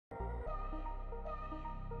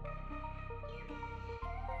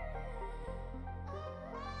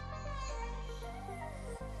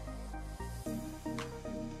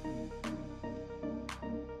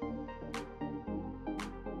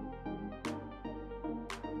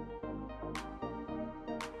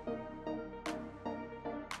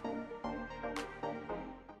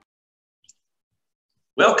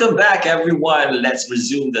Welcome back, everyone. Let's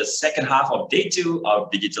resume the second half of day 2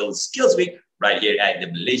 of Digital Skills Week right here at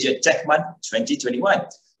the Malaysia Tech Month 2021.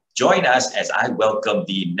 Join us as I welcome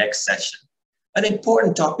the next session, an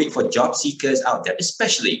important topic for job seekers out there,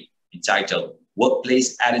 especially entitled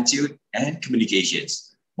Workplace Attitude and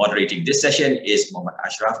Communications. Moderating this session is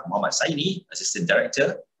Ashraf, Saini, Assistant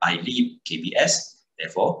Director. I lead KBS.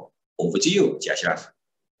 Therefore, over to you, Ashraf.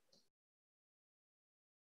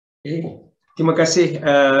 Terima kasih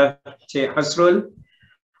Cik Hasrul.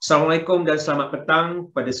 Assalamualaikum dan selamat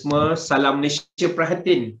petang kepada semua. Salam Malaysia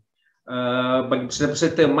Prihatin bagi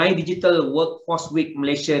peserta-peserta My Digital Workforce Week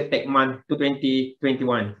Malaysia Tech Month 2021.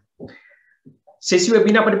 Sesi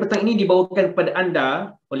webinar pada petang ini dibawakan kepada anda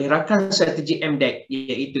oleh Rakan Strategi MDEC,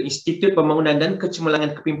 iaitu Institut Pembangunan dan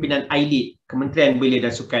Kecemerlangan Kepimpinan ILEAD, Kementerian Belia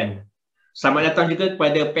dan Sukan. Selamat datang juga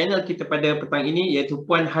kepada panel kita pada petang ini, iaitu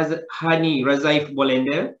Puan Hanie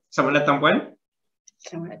Razaif-Bohlender. Selamat datang, Puan.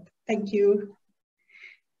 Selamat, thank you.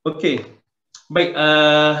 Okey, baik.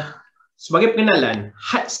 Sebagai pengenalan,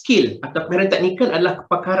 hard skill atau kemahiran teknikal adalah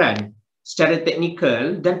kepakaran secara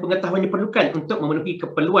teknikal dan pengetahuan diperlukan untuk memenuhi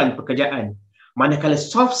keperluan pekerjaan. Manakala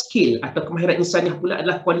soft skill atau kemahiran insaniah pula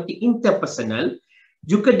adalah kualiti interpersonal,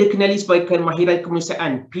 juga dikenali sebagai kemahiran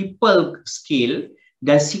kemanusiaan, people skill,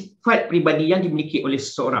 dan sifat peribadi yang dimiliki oleh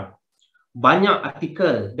seseorang. Banyak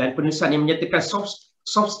artikel dan penulisan yang menyatakan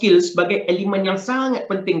soft skill sebagai elemen yang sangat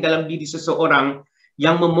penting dalam diri seseorang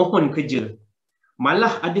yang memohon kerja.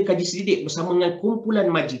 Malah ada kaji selidik bersama dengan kumpulan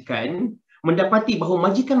majikan mendapati bahawa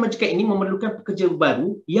majikan-majikan ini memerlukan pekerja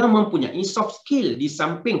baru yang mempunyai soft skill di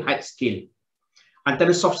samping hard skill.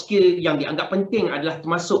 Antara soft skill yang dianggap penting adalah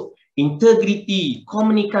termasuk integriti,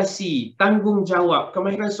 komunikasi, tanggungjawab,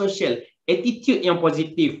 kemahiran sosial, attitude yang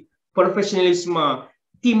positif, profesionalisme,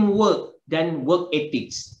 teamwork dan work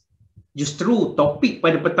ethics. Justru topik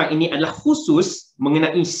pada petang ini adalah khusus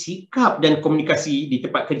mengenai sikap dan komunikasi di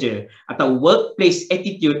tempat kerja atau workplace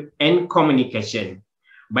attitude and communication.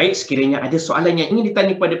 Baik, sekiranya ada soalan yang ingin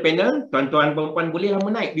ditanya pada panel, tuan-tuan dan puan bolehlah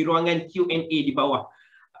menaik di ruangan Q&A di bawah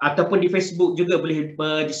ataupun di Facebook juga boleh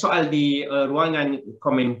disoal di ruangan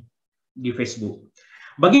komen di Facebook.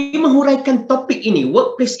 Bagi menghuraikan topik ini,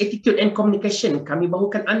 Workplace Attitude and Communication, kami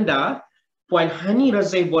bawakan anda Puan Hanie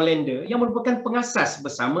Razaif-Bohlender yang merupakan pengasas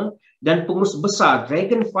bersama dan pengurus besar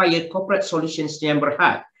Dragonfire Corporate Solutions yang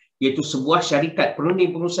Berhad, iaitu sebuah syarikat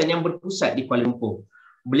perunding pengurusan yang berpusat di Kuala Lumpur.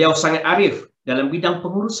 Beliau sangat arif dalam bidang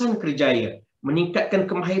pengurusan kerjaya, meningkatkan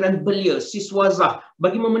kemahiran belia siswazah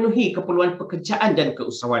bagi memenuhi keperluan pekerjaan dan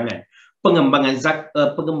keusahawanan,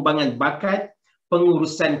 pengembangan bakat,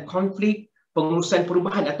 pengurusan konflik, pengurusan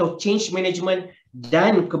perubahan atau change management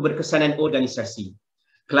dan keberkesanan organisasi.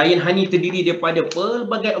 Klien Hanie terdiri daripada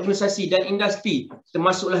pelbagai organisasi dan industri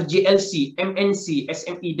termasuklah JLC, MNC,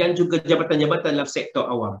 SME dan juga jabatan-jabatan dalam sektor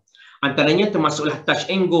awam. Antaranya termasuklah Touch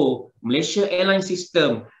and Go, Malaysia Airline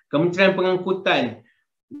System, Kementerian Pengangkutan,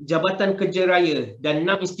 Jabatan Kerja Raya dan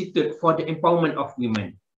 6 Institute for the Empowerment of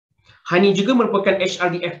Women. Hanie juga merupakan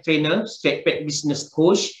HRDF Trainer, State Pack Business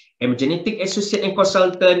Coach, Genetic Associate and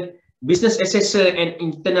Consultant, Business Assessor and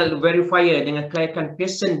Internal Verifier dengan kelayakan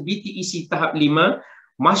Pearson BTEC tahap 5,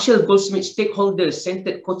 Marshall Goldsmith Stakeholder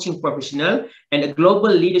Centered Coaching Professional and a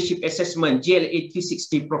Global Leadership Assessment GLA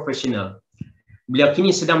 360 Professional. Beliau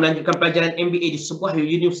kini sedang melanjutkan pelajaran MBA di sebuah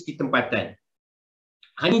universiti tempatan.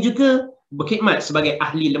 Hanie juga berkhidmat sebagai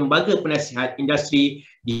ahli lembaga penasihat industri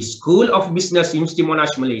di School of Business Universiti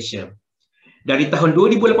Monash, Malaysia. Dari tahun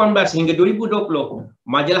 2018 hingga 2020,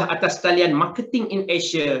 majalah atas talian Marketing in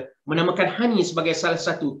Asia menamakan Hanie sebagai salah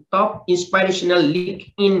satu top inspirational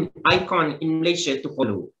LinkedIn icon in Malaysia to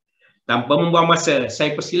follow. Tanpa membuang masa,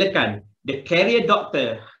 saya persilakan The Career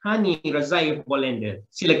Doctor Hanie Razaif-Bohlender.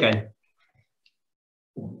 Silakan.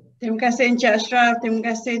 Terima kasih Encik Ashraf, terima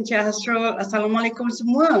kasih Encik Hasrul. Assalamualaikum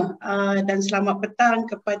semua dan selamat petang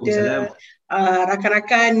kepada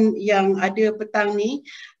rakan-rakan yang ada petang ni.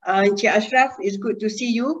 Encik Ashraf, it's good to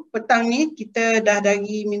see you. Petang ni kita dah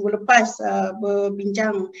dari minggu lepas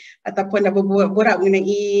berbincang ataupun dah berborak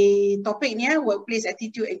mengenai topik ni, Workplace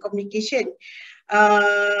Attitude and Communication.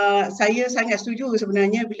 Saya sangat setuju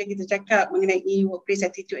sebenarnya bila kita cakap mengenai Workplace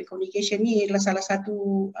Attitude and Communication ni adalah salah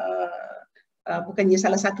satu bukannya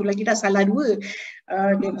salah satu lagi dah, salah dua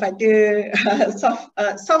daripada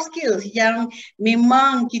soft skills yang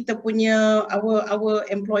memang kita punya our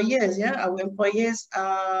employers our employers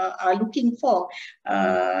are looking for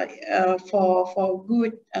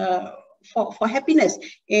good for happiness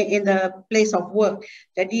in the place of work.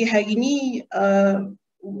 Jadi hari ini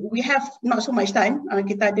we have not so much time.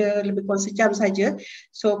 Kita ada lebih kurang sejam saja.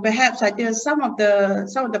 So perhaps ada some of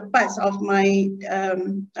the parts of my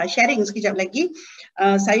sharing sekejap lagi.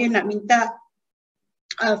 Saya nak minta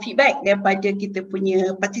feedback daripada kita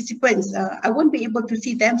punya participants. I won't be able to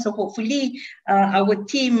see them, so hopefully our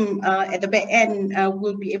team at the back end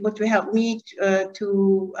will be able to help me to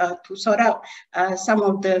sort out some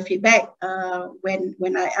of the feedback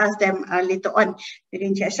when I ask them later on.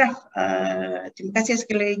 Jadi Encik Ashraf, terima kasih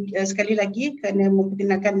sekali lagi kerana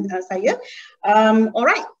memperkenalkan saya.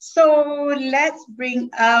 Alright, so let's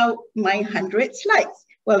bring out my 100 slides.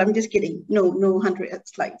 Well, I'm just kidding. No 100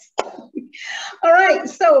 slides. All right.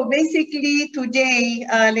 So basically today,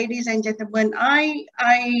 ladies and gentlemen, I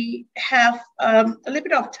have a little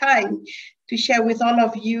bit of time to share with all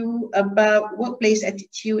of you about workplace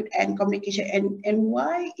attitude and communication and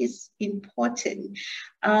why it's important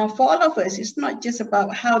for all of us. It's not just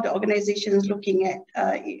about how the organization is looking at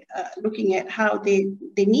how they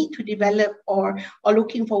need to develop or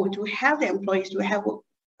looking forward to have the employees to have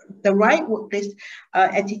the right workplace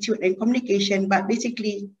attitude and communication, but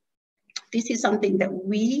basically this is something that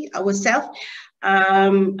we ourselves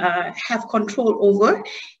have control over,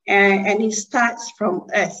 and it starts from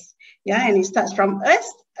us. Yeah, and it starts from us.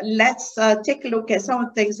 Let's take a look at some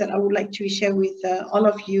of the things that I would like to share with all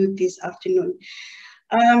of you this afternoon.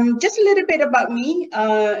 Just a little bit about me.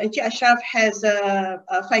 Encik Ashraf has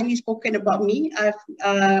finally spoken about me.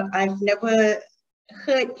 I've never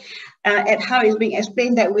heard at how it's being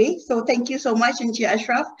explained that way. So thank you so much, Encik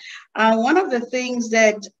Ashraf. One of the things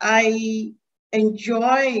that I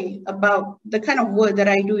enjoy about the kind of work that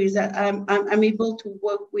I do is that I'm able to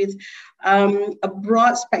work with a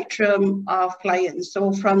broad spectrum of clients.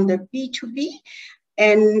 So from the B2B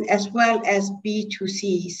and as well as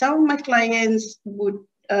B2C. Some of my clients would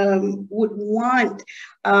want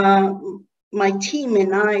my team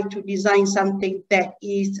and I to design something that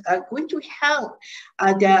is going to help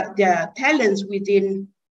their talents within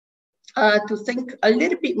to think a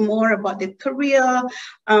little bit more about their career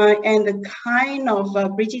and the kind of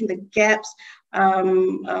bridging the gaps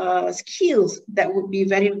skills that would be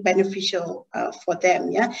very beneficial for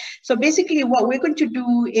them. Yeah. So basically what we're going to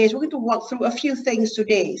do is we're going to walk through a few things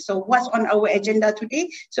today. So what's on our agenda today?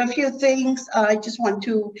 So a few things. I just want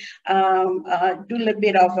to do a little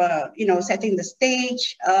bit of setting the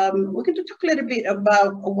stage. We're going to talk a little bit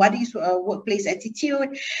about what is workplace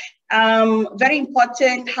attitude. Very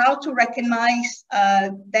important, how to recognize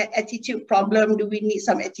that attitude problem. Do we need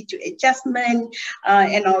some attitude adjustment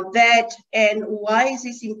and all that? And why is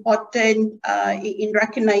this important in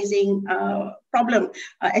recognizing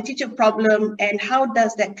attitude problem, and how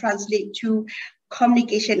does that translate to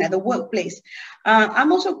communication at the workplace?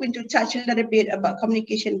 I'm also going to touch a little bit about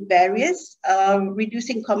communication barriers,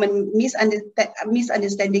 reducing common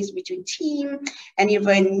misunderstandings between team and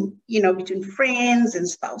even, between friends and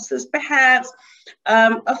spouses, perhaps.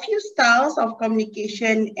 A few styles of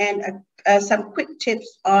communication and some quick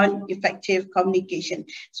tips on effective communication.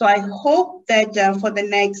 So I hope that for the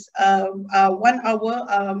next 1 hour,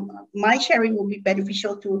 my sharing will be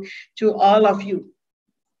beneficial to all of you.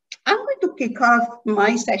 I'm going to kick off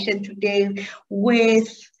my session today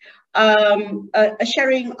with a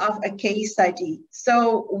sharing of a case study.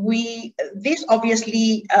 So this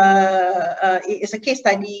obviously is a case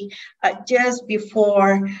study just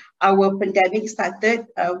before our pandemic started,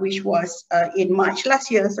 which was in March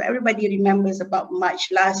last year. So everybody remembers about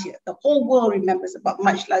March last year. The whole world remembers about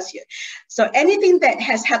March last year. So anything that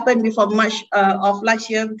has happened before March of last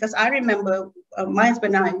year, because I remember my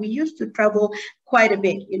husband and I, we used to travel quite a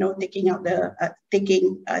bit, taking out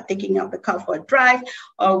the car for a drive,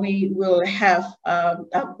 or we will have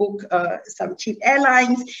book some cheap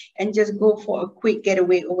airlines and just go for a quick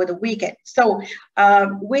getaway over the weekend. So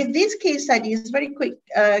with this case study, it's a very quick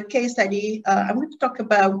case study. I'm going to talk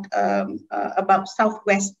about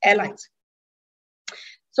Southwest Airlines.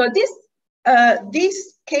 So this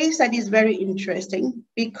case study is very interesting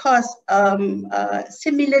because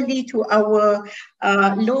similarly to our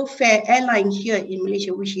low-fare airline here in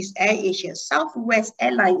Malaysia, which is AirAsia, Southwest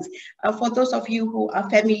Airlines, for those of you who are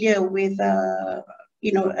familiar with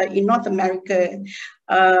in North America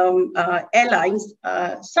airlines,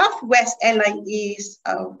 Southwest Airline is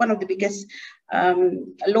one of the biggest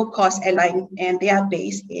low-cost airline, and they are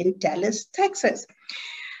based in Dallas, Texas.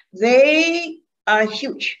 They are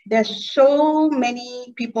huge. There's so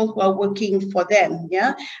many people who are working for them,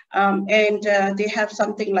 and they have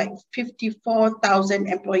something like 54,000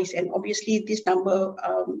 employees, and obviously this number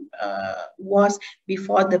was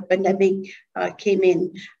before the pandemic came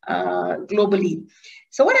in globally.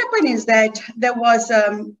 So what happened is that there was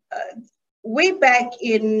way back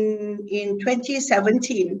in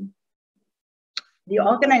 2017, the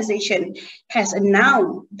organization has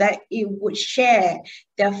announced that it would share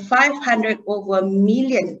the 500 over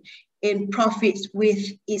million in profits with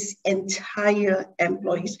its entire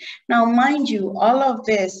employees. Now, mind you, all of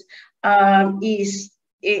this is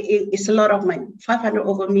a lot of money, 500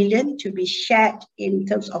 over million to be shared in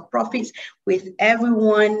terms of profits with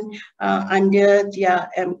everyone under their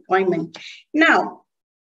employment. Now,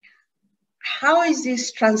 how is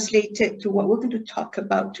this translated to what we're going to talk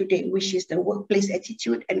about today, which is the workplace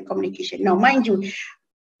attitude and communication? Now, mind you,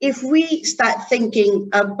 if we start thinking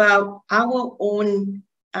about our own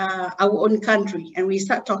country, and we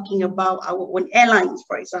start talking about our own airlines,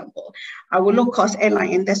 for example, our low-cost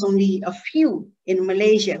airline, and there's only a few in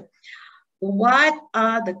Malaysia, what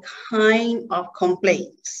are the kind of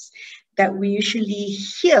complaints that we usually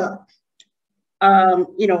hear,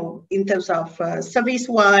 you know, in terms of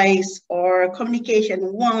service-wise or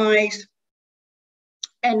communication-wise,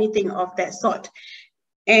 anything of that sort?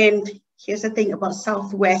 And here's the thing about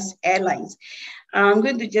Southwest Airlines. I'm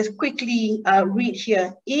going to just quickly read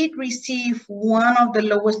here. It received one of the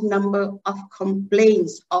lowest number of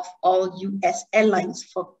complaints of all US airlines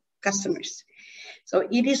for customers. So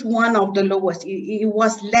it is one of the lowest. It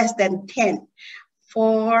was less than 10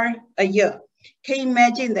 for a year. Can you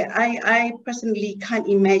imagine that? I personally can't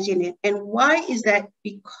imagine it. And why is that?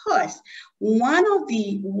 Because one of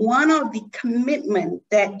the commitment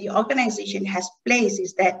that the organization has placed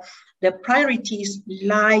is that the priorities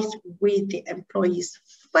lies with the employees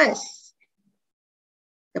first.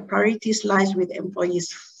 The priorities lies with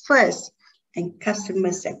employees first and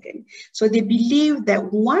customers second. So they believe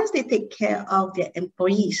that once they take care of their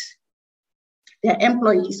employees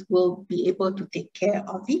will be able to take care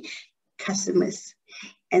of the customers.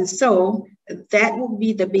 And so that will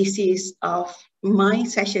be the basis of my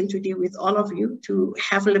session today with all of you, to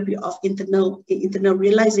have a little bit of internal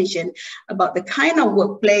realization about the kind of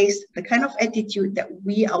workplace, the kind of attitude that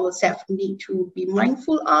we ourselves need to be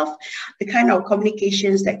mindful of, the kind of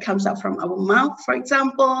communications that comes out from our mouth, for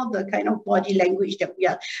example, the kind of body language that we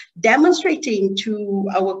are demonstrating to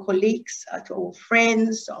our colleagues, to our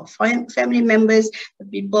friends, our family members, the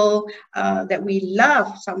people that we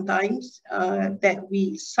love sometimes, that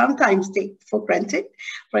we sometimes take for granted,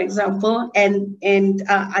 for example. And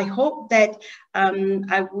I hope that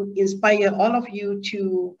I would inspire all of you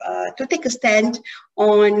to take a stand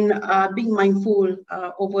on being mindful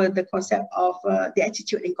over the concept of the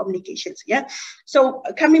attitude and communications. Yeah. So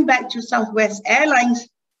coming back to Southwest Airlines,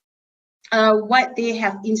 what they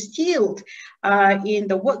have instilled in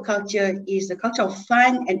the work culture is the culture of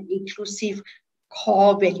fun and inclusive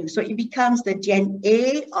core value. So it becomes the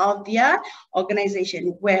DNA of their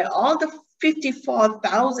organization, where all the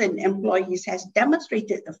 54,000 employees has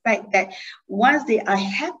demonstrated the fact that once they are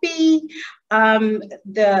happy,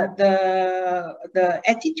 the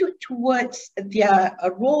attitude towards their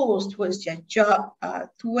roles, towards their job,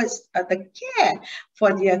 towards the care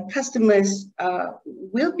for their customers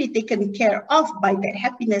will be taken care of by that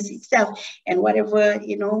happiness itself, and whatever,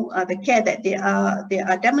 you know, the care that they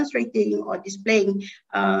are demonstrating or displaying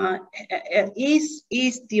is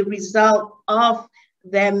the result of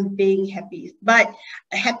them being happy. But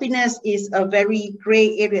happiness is a very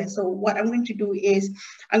gray area. So what I'm going to do is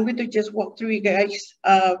I'm going to just walk through you guys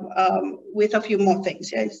with a few more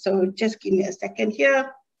things. Yeah? So just give me a second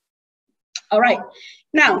here. All right.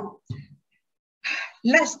 Now,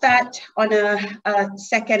 let's start on a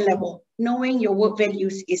second level. Knowing your work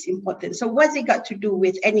values is important. So what's it got to do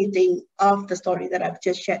with anything of the story that I've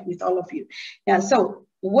just shared with all of you? Now, so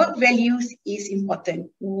work values is important.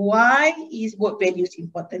 Why is work values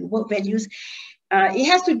important? Work values, it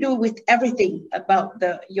has to do with everything about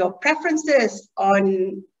your preferences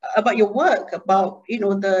about your work, about, you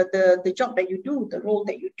know, the job that you do, the role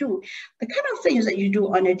that you do, the kind of things that you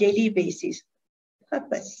do on a daily basis,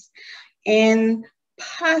 purpose, and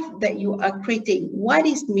path that you are creating. What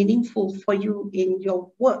is meaningful for you in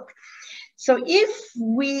your work? So if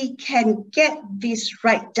we can get this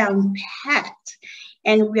right down pat,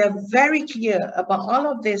 and we are very clear about all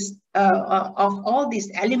of this, of all these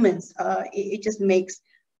elements, it just makes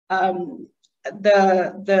the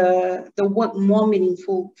work more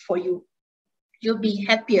meaningful for you. You'll be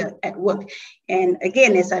happier at work. And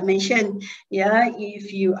again, as I mentioned, yeah,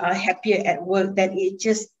 if you are happier at work, then it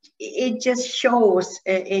just shows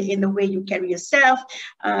in the way you carry yourself,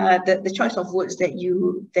 the choice of words that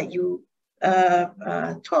you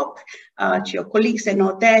talk to your colleagues and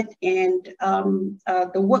all that, and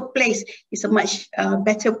the workplace is a much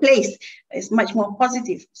better place. It's much more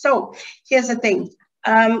positive. So here's the thing.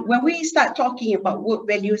 when we start talking about work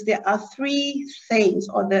values, there are three things,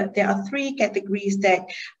 or there are three categories that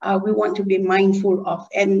we want to be mindful of.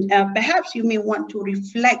 And perhaps you may want to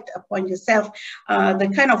reflect upon yourself,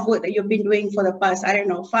 the kind of work that you've been doing for the past, I don't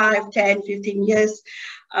know, 5, 10, 15 years.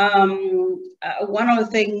 One of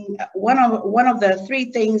the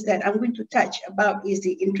three things that I'm going to touch about is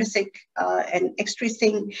the intrinsic and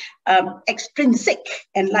extrinsic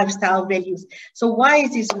and lifestyle values. So why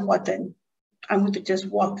is this important? I'm going to just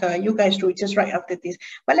walk you guys through just right after this.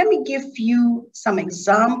 But let me give you some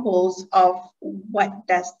examples of what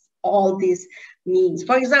does all this means.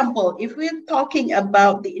 For example, if we're talking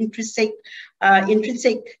about the intrinsic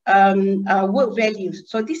work values,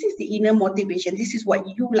 so this is the inner motivation. This is what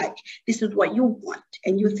you like. This is what you want,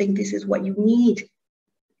 and you think this is what you need.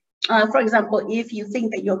 For example, if you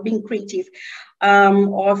think that you're being creative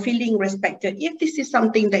or feeling respected, if this is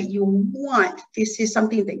something that you want, this is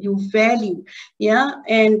something that you value, yeah,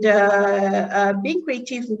 and being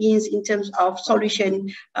creative means in terms of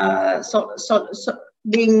solution,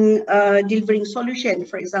 delivering solution.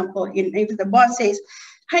 For example, if the boss says,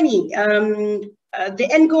 Hanie, the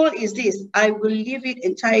end goal is this. I will leave it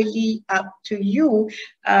entirely up to you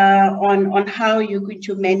on how you're going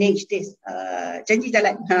to manage this. Janji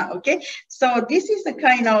jalan, okay? So this is the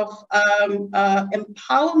kind of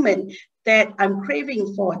empowerment that I'm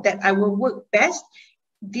craving for, that I will work best.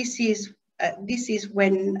 This is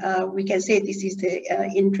when we can say this is the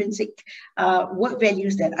intrinsic work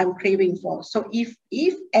values that I'm craving for. So if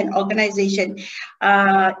an organization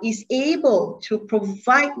is able to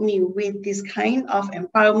provide me with this kind of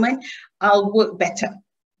empowerment, I'll work better.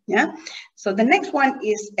 Yeah. So the next one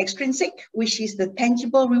is extrinsic, which is the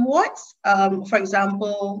tangible rewards. For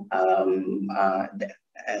example,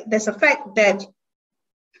 there's a fact that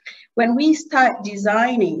when we start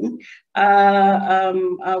designing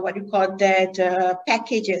what you call that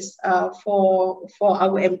packages for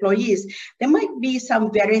our employees, there might be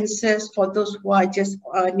some variances for those who are just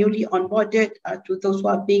newly onboarded to those who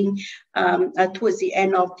are being towards the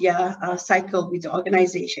end of their cycle with the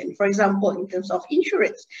organization. For example, in terms of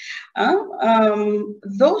insurance,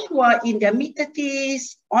 those who are in their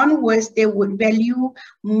mid-30s onwards, they would value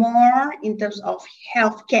more in terms of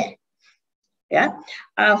healthcare. Yeah,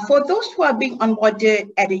 for those who are being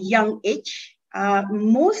onboarded at a young age,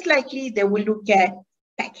 most likely they will look at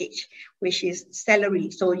package, which is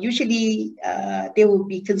salary. So usually they will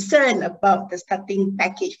be concerned about the starting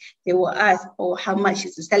package. They will ask, oh, how much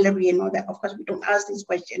is the salary and all that. Of course, we don't ask this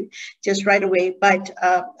question just right away, but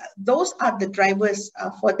those are the drivers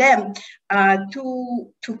for them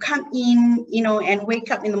to come in, you know, and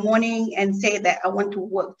wake up in the morning and say that I want to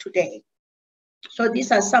work today. So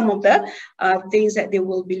these are some of the things that they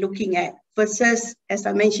will be looking at versus, as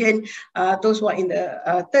I mentioned, those who are in the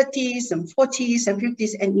 30s and 40s and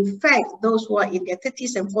 50s, and in fact, those who are in their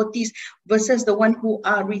 30s and 40s versus the one who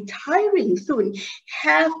are retiring soon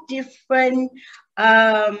have different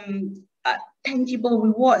tangible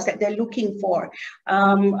rewards that they're looking for.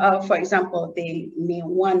 For example, they may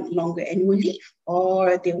want longer annual leave,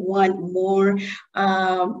 or they want more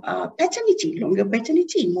paternity, longer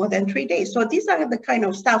paternity, more than 3 days. So these are the kind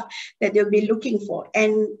of stuff that they'll be looking for,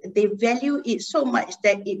 and they value it so much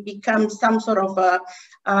that it becomes some sort of the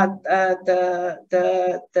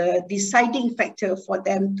deciding factor for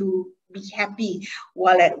them to be happy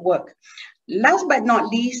while at work. Last but not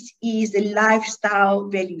least is the lifestyle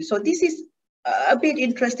value. So this is a bit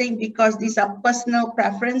interesting because these are personal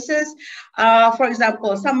preferences. For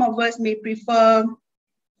example, some of us may prefer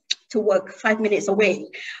to work 5 minutes away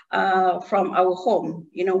from our home.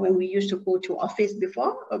 You know, when we used to go to office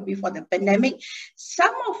before the pandemic,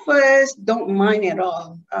 some of us don't mind at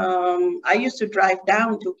all. I used to drive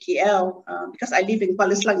down to KL because I live in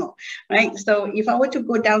Kuala Selangor, right? So if I were to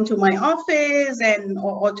go down to my office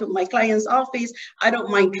or to my client's office, I don't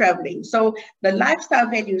mind traveling. So the lifestyle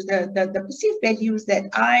values, the perceived values that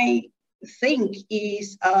I think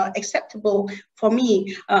is acceptable for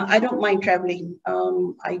me. I don't mind traveling.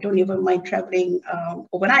 I don't even mind traveling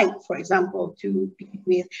overnight, for example, to be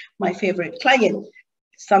with my favorite client,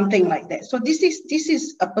 something like that. So this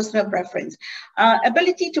is a personal preference.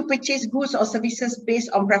 Ability to purchase goods or services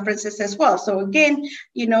based on preferences as well. So again,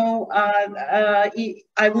 you know, I'll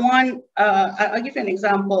give you an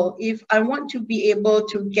example. If I want to be able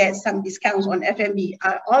to get some discounts on F&B,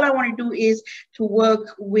 all I want to do is to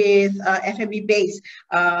work with F&B based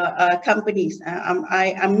companies.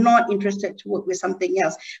 I'm not interested to work with something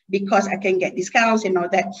else because I can get discounts and all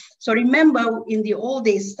that. So remember, in the old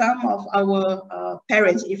days, some of our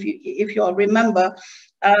parents, if you all remember,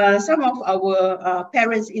 some of our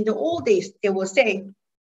parents in the old days, they will say,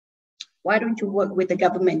 Why don't you work with the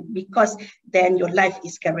government? Because then your life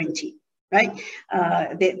is guaranteed, right?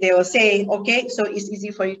 They will say, okay, so it's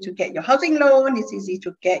easy for you to get your housing loan, it's easy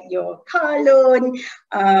to get your car loan,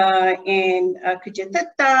 and kerja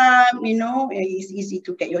tetap, you know, it's easy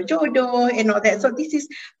to get your jodoh and all that. So this is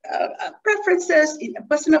preferences,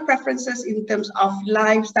 personal preferences in terms of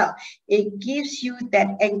lifestyle. It gives you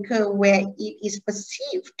that anchor where it is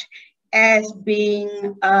perceived as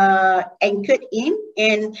being anchored in,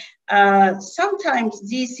 and sometimes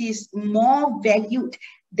this is more valued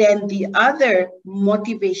than the other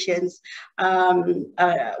motivations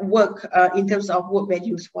work in terms of work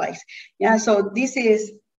values wise. Yeah, so this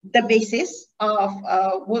is the basis of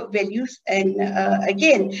work values. And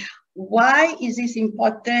again, why is this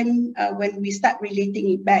important when we start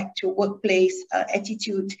relating it back to workplace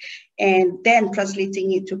attitude and then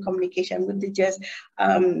translating it to communication? Would you just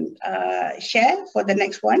share for the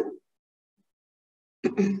next one?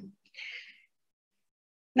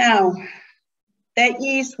 Now, there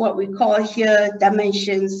is what we call here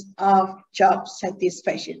dimensions of job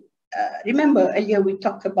satisfaction. Remember earlier we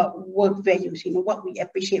talked about work values, you know, what we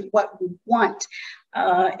appreciate, what we want,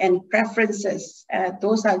 and preferences.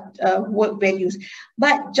 Those are work values.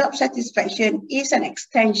 But job satisfaction is an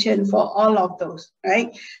extension for all of those,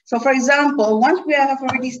 right? So for example, once we have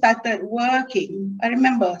already started working, I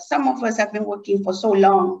remember some of us have been working for so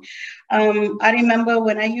long. I remember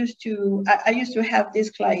when I used to have this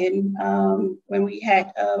client when we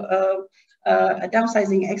had a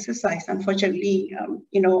downsizing exercise. Unfortunately,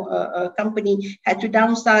 you know, a company had to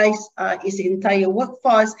downsize its entire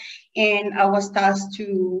workforce, and I was tasked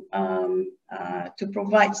to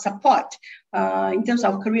provide support in terms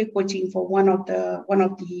of career coaching for one of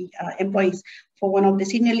the employees, for one of the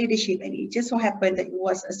senior leadership, and it just so happened that it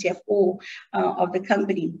was a CFO of the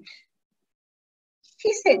company.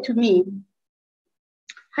 He said to me,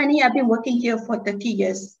 "Hanie, I've been working here for 30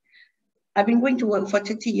 years. I've been going to work for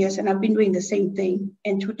 30 years and I've been doing the same thing.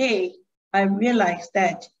 And today I realized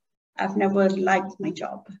that I've never liked my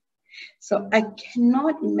job. So I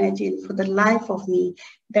cannot imagine for the life of me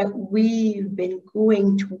that we've been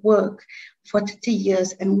going to work for 30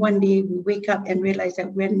 years and one day we wake up and realize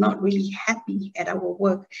that we're not really happy at our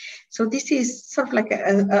work." So this is sort of like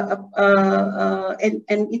an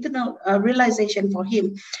internal realization for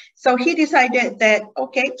him. So he decided that,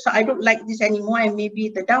 okay, so I don't like this anymore, and maybe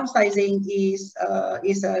the downsizing is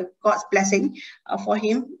a God's blessing for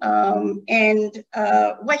him. And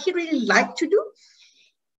what he really liked to do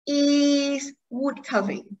is wood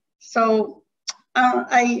carving. So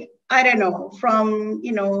I don't know, from,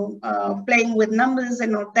 you know, playing with numbers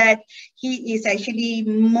and all that, he is actually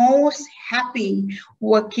most happy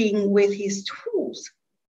working with his tools,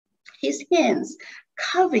 his hands,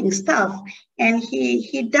 carving stuff, and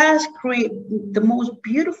he does create the most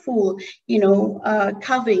beautiful, you know,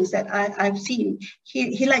 carvings that I've seen.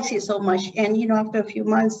 He likes it so much, and you know, after a few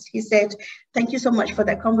months, he said, "Thank you so much for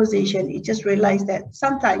that conversation. He just realized that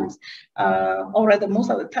sometimes, or rather most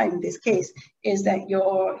of the time in this case, is that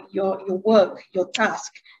your work, your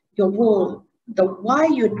task, your role, the why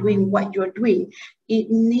you're doing what you're doing, it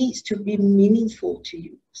needs to be meaningful to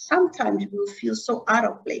you. Sometimes we'll feel so out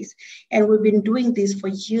of place, and we've been doing this for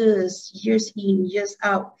years in, years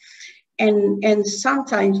out. And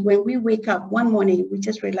sometimes when we wake up one morning, we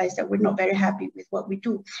just realize that we're not very happy with what we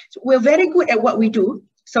do. So we're very good at what we do.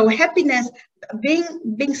 So happiness,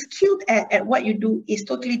 being skilled at what you do is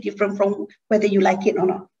totally different from whether you like it or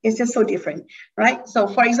not. It's just so different, right? So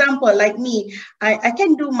for example, like me, I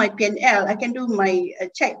can do my P&L, I can do my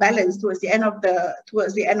check balance towards the end of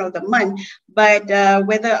the month, but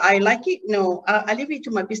whether I like it, no, I leave it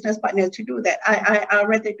to my business partner to do that. I'd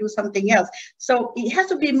rather do something else. So it has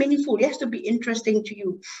to be meaningful, it has to be interesting to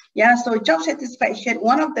you. Yeah, so job satisfaction,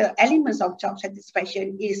 one of the elements of job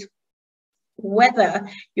satisfaction is whether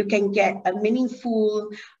you can get a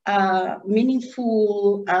meaningful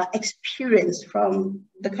experience from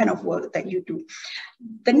the kind of work that you do.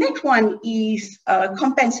 The next one is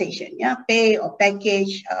compensation, yeah, pay or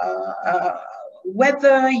package,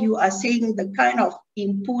 whether you are seeing the kind of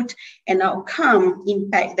input and outcome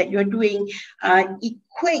impact that you're doing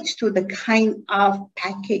equates to the kind of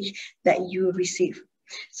package that you receive.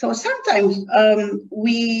 So sometimes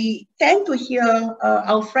we tend to hear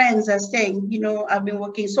our friends are saying, you know, I've been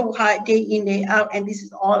working so hard day in, day out, and this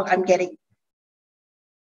is all I'm getting.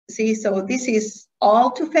 See, so this is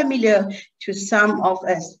all too familiar to some of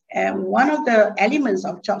us. And one of the elements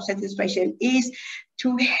of job satisfaction is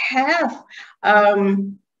to have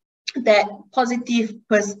that positive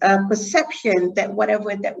perception that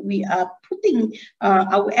whatever that we are putting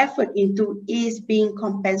our effort into is being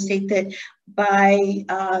compensated by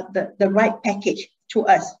the right package to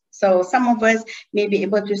us. So some of us may be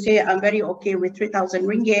able to say, I'm very okay with 3,000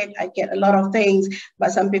 ringgit. I get a lot of things.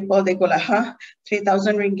 But some people, they go like,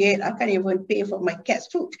 3,000 ringgit, I can't even pay for my cat's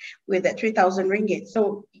food with that 3,000 ringgit.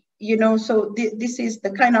 So, you know, so this is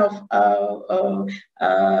the kind of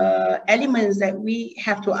elements that we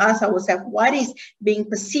have to ask ourselves, what is being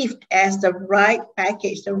perceived as the right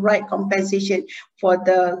package, the right compensation for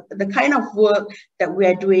the kind of work that we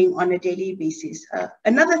are doing on a daily basis.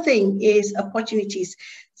 Another thing is opportunities.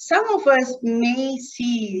 Some of us may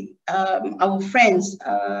see our friends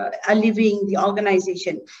are leaving the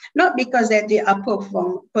organization, not because that they are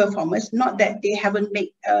performers, not that they haven't made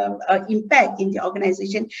an impact in the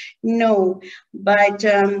organization, no, but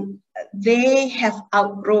they have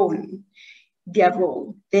outgrown their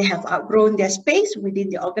role. They have outgrown their space within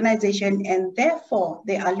the organization, and therefore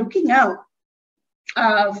they are looking out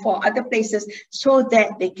for other places so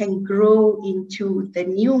that they can grow into the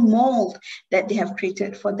new mold that they have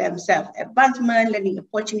created for themselves. Advancement, learning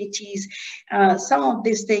opportunities, some of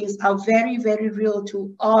these things are very, very real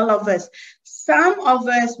to all of us. Some of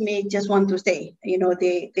us may just want to stay, you know,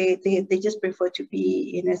 they just prefer to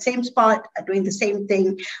be in the same spot, doing the same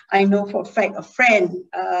thing. I know for a fact a friend,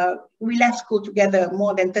 we left school together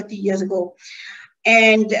more than 30 years ago.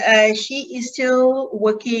 And she is still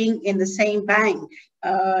working in the same bank,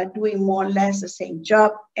 doing more or less the same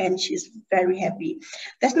job, and she's very happy.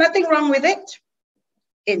 There's nothing wrong with it.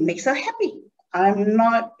 It makes her happy. I'm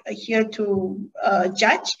not here to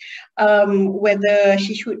judge whether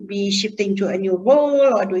she should be shifting to a new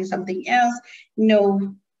role or doing something else.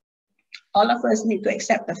 No, all of us need to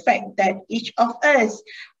accept the fact that each of us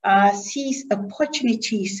sees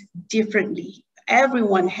opportunities differently.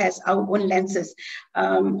 Everyone has our own lenses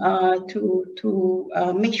to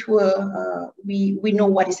make sure we know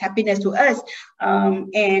what is happiness to us,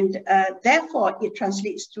 and therefore it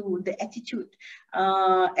translates to the attitude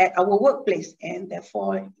at our workplace, and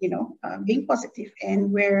therefore, you know, being positive,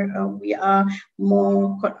 and where we are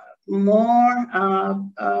more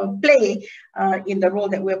play in the role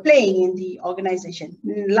that we're playing in the organization.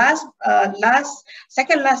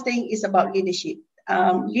 Second last thing is about leadership.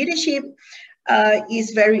 Leadership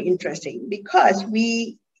is very interesting because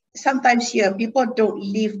we sometimes hear people don't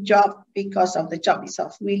leave job because of the job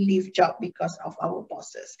itself. We leave job because of our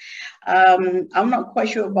bosses. I'm not quite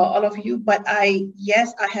sure about all of you, but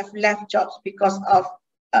yes, I have left jobs because of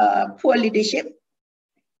poor leadership.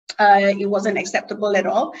 It wasn't acceptable at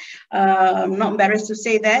all. I'm not embarrassed to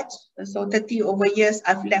say that. So 30 over years,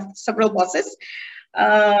 I've left several bosses.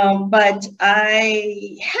 But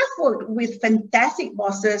I have worked with fantastic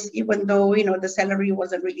bosses, even though, you know, the salary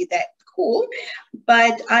wasn't really that cool.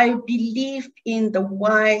 But I believed in the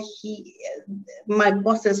why my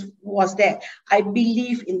bosses was there. I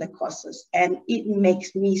believe in the causes, and it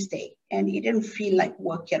makes me stay. And it didn't feel like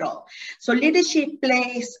work at all. So leadership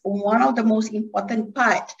plays one of the most important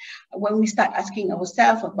part when we start asking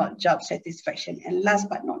ourselves about job satisfaction. And last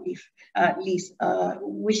but not least,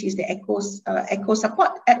 which is the echo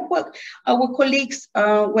support at work. Our colleagues,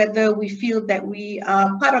 whether we feel that we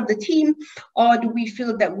are part of the team, or do we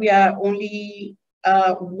feel that we are only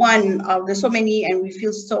one of the so many and we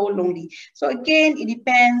feel so lonely. So again, it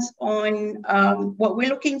depends on what we're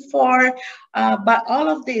looking for, but all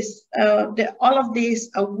of this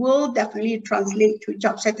will definitely translate to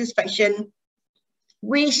job satisfaction,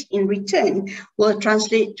 which in return will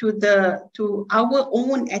translate to our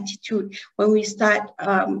own attitude when we start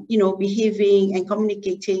behaving and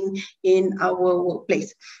communicating in our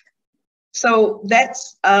workplace. So that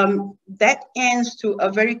ends to a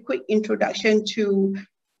very quick introduction to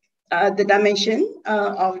the dimension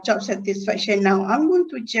of job satisfaction. Now I'm going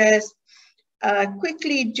to just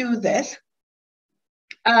quickly do this.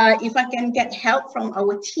 If I can get help from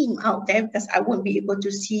our team out there, because I won't be able to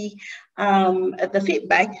see the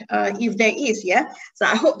feedback, if there is, yeah. So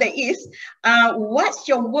I hope there is. What's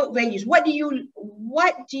your work values? What do you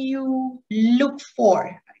look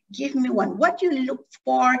for? Give me one. What do you look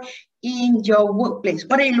for in your workplace?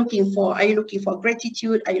 What are you looking for? Are you looking for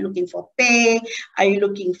gratitude? Are you looking for pay? Are you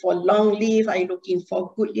looking for long leave? Are you looking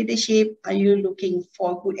for good leadership? Are you looking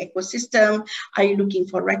for good ecosystem? Are you looking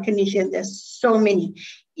for recognition? There's so many.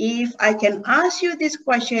 If I can ask you this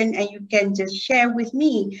question and you can just share with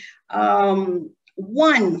me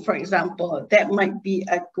one, for example, that might be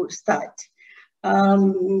a good start.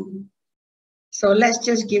 So let's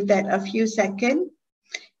just give that a few seconds.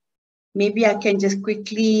 maybe I can just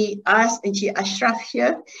quickly ask Encik Ashraf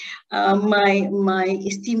here, my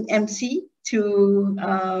esteemed MC, to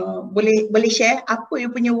boleh share apa you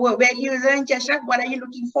punya work values, Encik Ashraf. What are you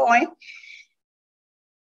looking for?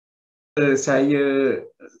 Saya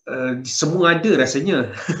semua ada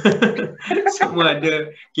rasanya. Semua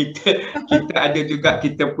ada. Kita ada juga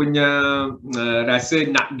kita punya rasa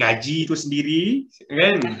nak gaji tu sendiri,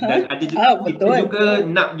 kan? Dan ada juga, kita juga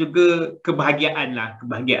nak juga kebahagiaan,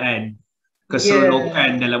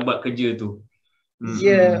 keseronokan dalam buat kerja tu.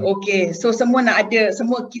 Okay. So semua nak ada,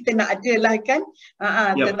 semua kita nak ada lah kan.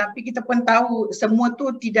 Tetapi kita pun tahu semua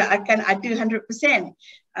tu tidak akan ada 100%.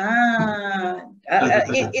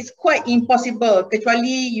 It's quite impossible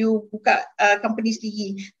kecuali you buka company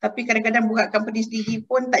sendiri. Tapi kadang-kadang buka company sendiri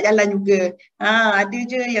pun tak jalan juga. Ada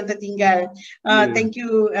je yang tertinggal. Thank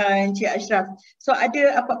you Encik Ashraf. So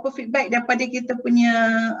ada apa-apa feedback daripada kita punya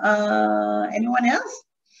anyone else?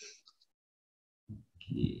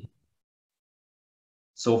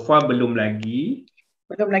 So far belum lagi.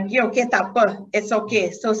 Okay, tak apa. It's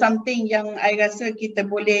okay. So something yang I rasa kita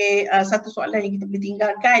boleh, satu soalan yang kita boleh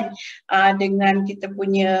tinggalkan dengan kita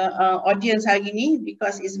punya audience hari ni,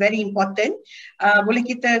 because it's very important. Boleh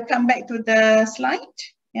kita come back to the slide?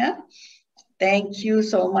 Yeah. Thank you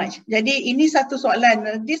so much. Jadi ini satu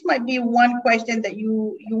soalan. This might be one question that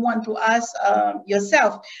you want to ask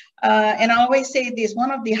yourself. And I always say this,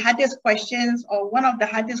 one of the hardest questions or one of the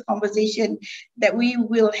hardest conversation that we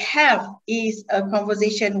will have is a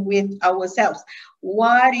conversation with ourselves.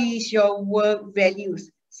 What is your work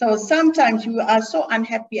values? So sometimes you are so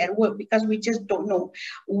unhappy at work because we just don't know.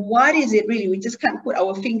 What is it really? We just can't put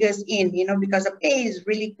our fingers in, because the pay is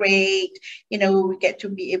really great. We get to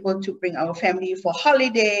be able to bring our family for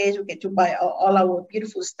holidays. We get to buy all our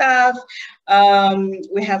beautiful stuff.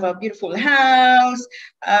 We have a beautiful house,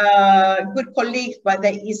 good colleagues, but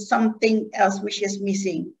there is something else which is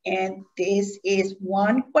missing. And this is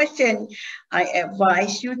one question I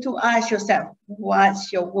advise you to ask yourself.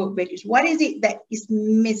 What's your work values? What is it that is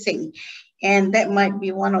missing? And that might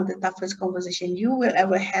be one of the toughest conversations you will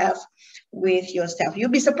ever have with yourself.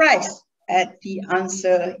 You'll be surprised at the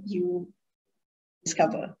answer you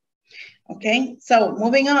discover. Okay, so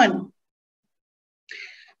moving on.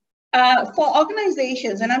 For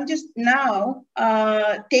organizations, and I'm just now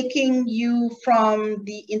taking you from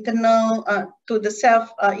the internal to the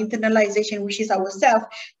self-internalization, which is ourself,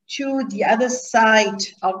 to the other side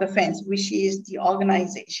of the fence, which is the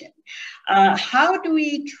organization. How do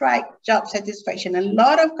we track job satisfaction? A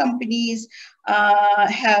lot of companies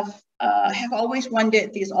have always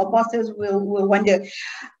wondered this, or bosses will wonder,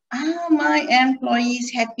 are my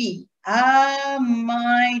employees happy? Are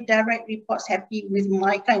my direct reports happy with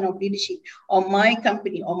my kind of leadership or my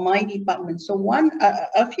company or my department? So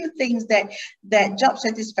a few things that job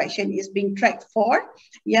satisfaction is being tracked for,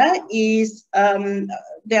 is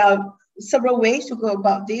there are several ways to go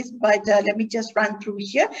about this, but let me just run through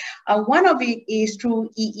here. One of it is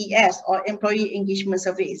through EES, or Employee Engagement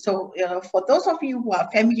Survey. So for those of you who are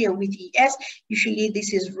familiar with EES, usually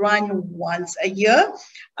this is run once a year.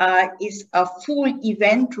 It's a full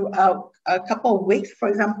event throughout a couple of weeks, for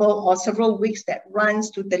example, or several weeks that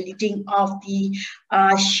runs to the leading of the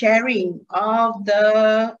sharing of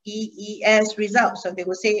the EES results. So they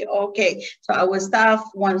will say, okay, so our staff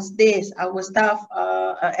wants this, our staff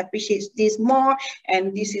appreciates this more,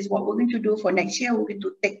 and this is what we're going to do for next year. We're going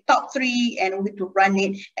to take top 3 and we're going to run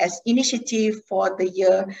it as initiative for the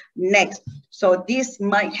year next. So this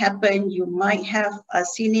might happen. You might have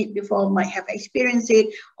seen it before, might have experienced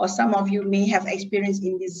it, or some of you may have experience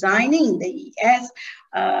in designing the ES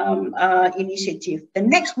initiative. The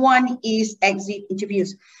next one is exit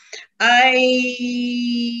interviews. I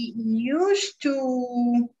used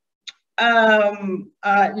to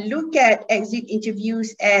look at exit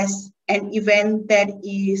interviews as an event that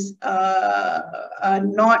is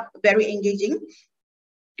not very engaging,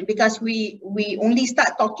 because we only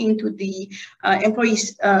start talking to the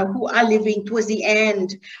employees who are leaving towards the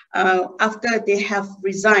end, after they have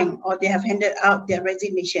resigned or they have handed out their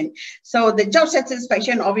resignation. So the job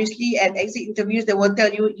satisfaction, obviously at exit interviews, they will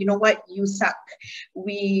tell you, you know what, you suck.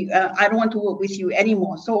 I don't want to work with you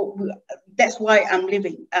anymore. So that's why I'm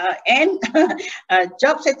leaving. And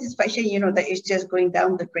job satisfaction, that is just going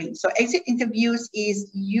down the drain. So exit interviews is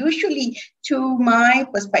usually, to my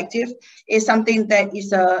perspective, is something that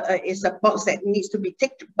is a box that needs to be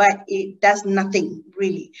ticked, but it does nothing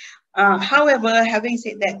really. However, having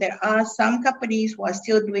said that, there are some companies who are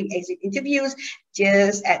still doing exit interviews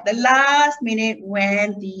just at the last minute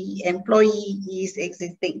when the employee is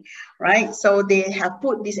exiting, right? So they have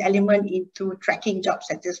put this element into tracking job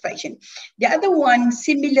satisfaction. The other one,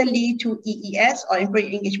 similarly to EES or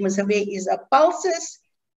Employee Engagement Survey, is a pulses.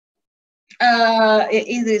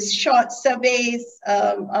 It is short surveys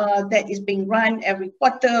that is being run every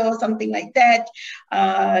quarter or something like that.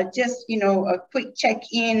 Just, you know, a quick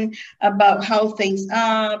check-in about how things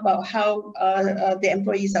are, about how the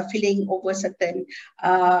employees are feeling over certain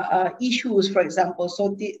issues, for example.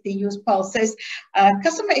 So they use pulses.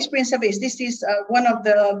 Customer experience surveys, this is one of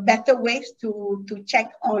the better ways to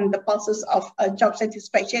check on the pulses of job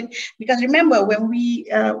satisfaction. Because remember,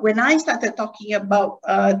 when I started talking about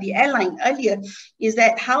the airline earlier, is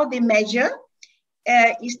that how they measure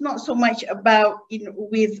is not so much about, you know,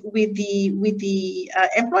 with the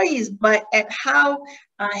employees, but at how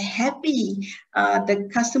happy the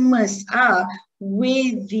customers are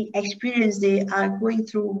with the experience they are going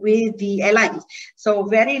through with the airlines. So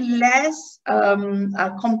very less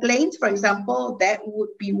complaints, for example, that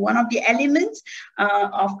would be one of the elements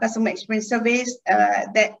of customer experience surveys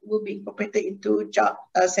that will be incorporated into job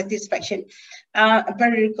satisfaction.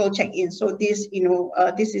 Periodical check-in. So this, you know,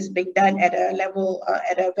 this is being done at a level,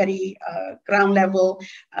 at a very ground level,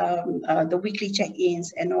 the weekly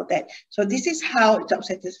check-ins and all that. So this is how job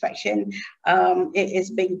satisfaction is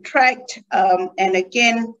being tracked. And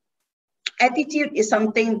again, attitude is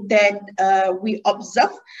something that we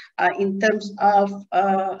observe in terms of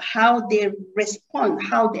how they respond,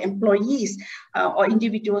 how the employees or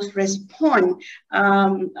individuals respond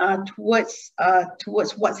towards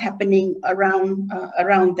what's happening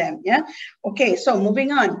around them. Yeah. Okay. So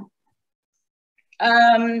moving on.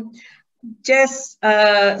 Just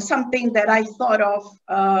something that I thought of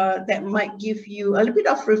that might give you a little bit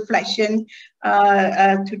of reflection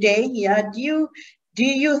today. Yeah. Do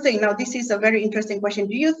you think, now this is a very interesting question,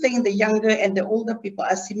 do you think the younger and the older people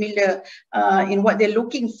are similar in what they're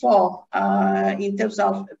looking for in terms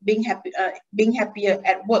of being happier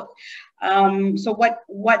at work? So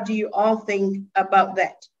what do you all think about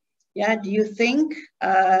that? Yeah, do you think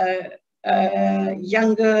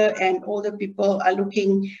younger and older people are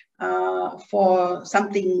looking for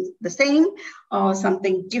something the same or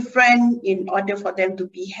something different in order for them to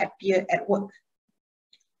be happier at work?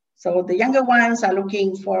 So the younger ones are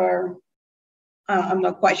looking for, I'm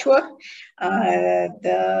not quite sure.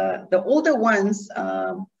 The older ones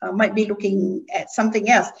might be looking at something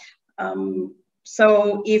else.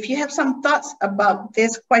 So if you have some thoughts about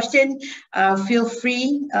this question, feel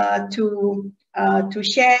free to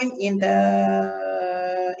share in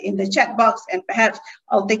the chat box, and perhaps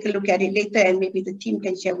I'll take a look at it later, and maybe the team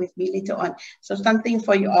can share with me later on. So something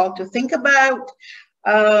for you all to think about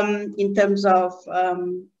in terms of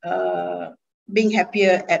being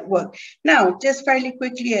happier at work. Now, just fairly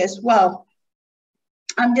quickly as well,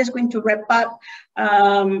 I'm just going to wrap up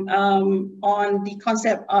on the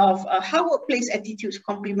concept of how workplace attitudes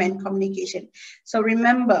complement communication. So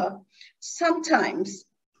remember, sometimes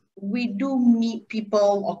we do meet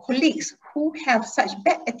people or colleagues who have such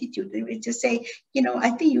bad attitude. We just say, you know,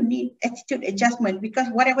 I think you need attitude adjustment because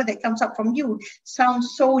whatever that comes up from you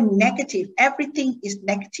sounds so negative. Everything is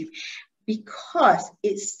negative because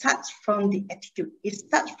it starts from the attitude. It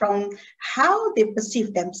starts from how they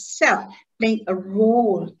perceive themselves playing a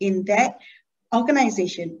role in that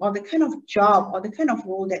organization or the kind of job or the kind of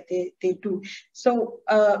role that they do. So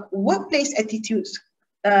workplace attitudes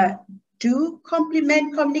do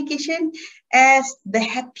complement communication, as the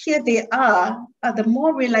happier they are, the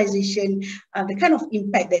more realization, the kind of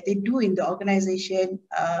impact that they do in the organization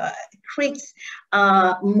creates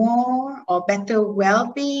more or better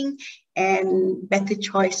well-being and better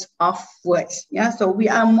choice of words. Yeah, so we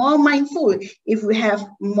are more mindful if we have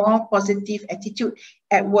more positive attitude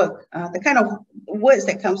at work. The kind of words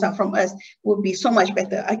that comes out from us will be so much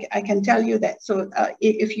better. I can tell you that. So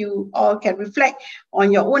if you all can reflect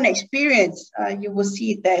on your own experience, you will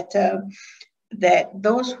see that that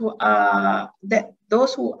those who are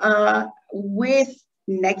with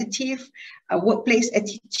negative workplace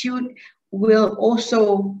attitude will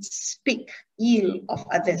also speak ill of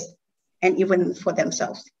others and even for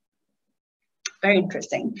themselves. Very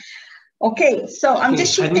interesting. Okay, so I'm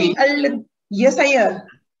just shifting a little. Yes, saya.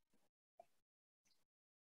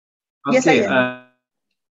 Yes, saya.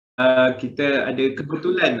 Kita ada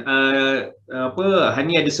kebetulan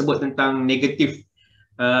Hanie ada sebut tentang negatif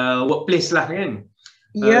workplace lah kan.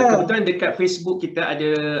 Kebetulan dekat Facebook kita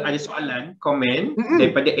ada soalan, komen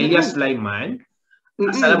daripada Elias Sulaiman.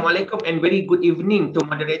 Assalamualaikum and very good evening to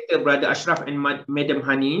moderator Brother Ashraf and Madam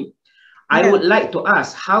Hanie. I would like to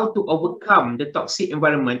ask how to overcome the toxic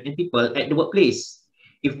environment and people at the workplace.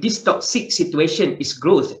 If this toxic situation is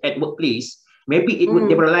growth at workplace, maybe it would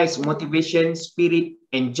demoralize motivation, spirit,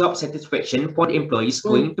 and job satisfaction for the employees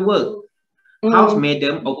going to work. How's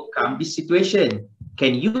Madam overcome this situation?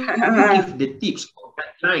 Can you give the tips or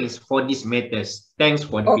guidelines for these matters? Thanks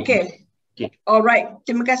for the feedback. Alright,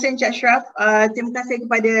 terima kasih Encik Ashraf. Terima kasih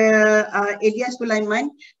kepada Elias Sulaiman.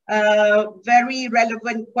 Very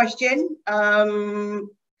relevant question.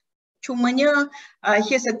 Cumanya,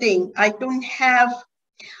 here's the thing. I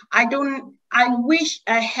wish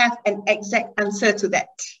I have an exact answer to that.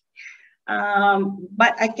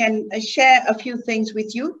 But I can share a few things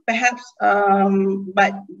with you, perhaps.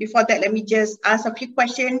 But before that, let me just ask a few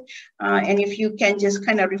questions, and if you can just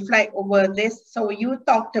kind of reflect over this. So you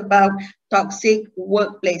talked about toxic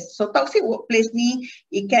workplace. So toxic workplace ni,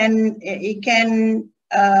 it can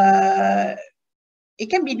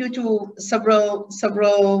be due to several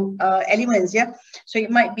elements. Yeah. So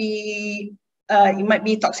it might be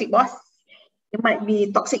toxic boss. It might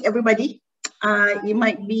be toxic everybody. It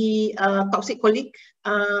might be toxic colleague,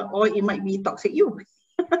 or it might be toxic you.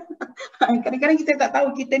 Kadang-kadang kita tak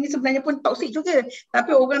tahu kita ni sebenarnya pun toxic juga,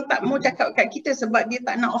 tapi orang tak mau cakap kat kita sebab dia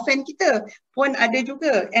tak nak offend kita pun ada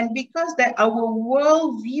juga. And because that our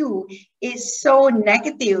world view is so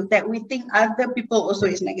negative that we think other people also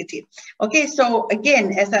is negative. Okay, so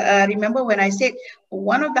again, as I remember when I said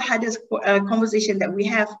one of the hardest conversation that we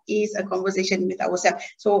have is a conversation with ourselves.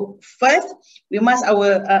 So first, we must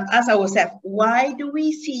ask ourselves, why do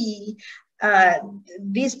we see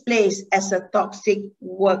this place as a toxic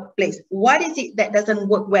workplace? What is it that doesn't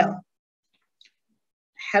work well?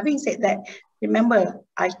 Having said that, remember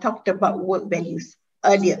I talked about work values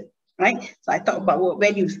earlier, right? So I talked about work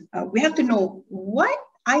values. We have to know what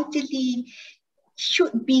ideally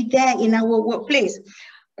should be there in our workplace.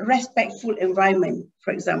 Respectful environment,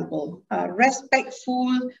 for example,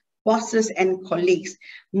 respectful bosses and colleagues,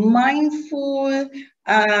 mindful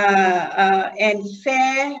and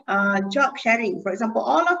fair job sharing. For example,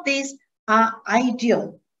 all of these are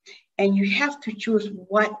ideal. And you have to choose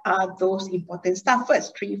what are those important stuff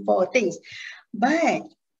first, 3, 4 things. But,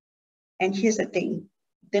 and here's the thing,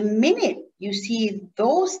 the minute you see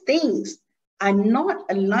those things are not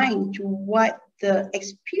aligned to what the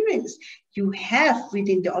experience you have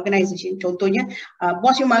within the organization. Contohnya,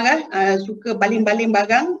 bos you marah, suka baling-baling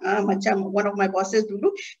barang, macam one of my bosses dulu,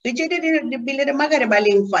 kerja dia bila dia marah dia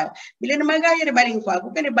baling file. Bila dia marah dia baling file,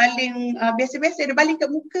 bukan dia baling biasa-biasa, dia baling kat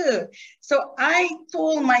muka. So I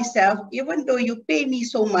told myself, even though you pay me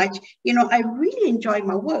so much, you know, I really enjoy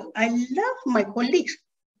my work. I love my colleagues.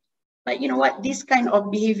 But you know what, this kind of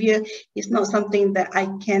behavior is not something that I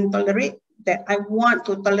can tolerate, that I want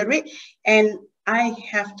to tolerate, and I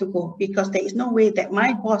have to go because there is no way that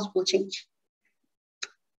my boss will change.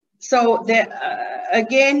 So there,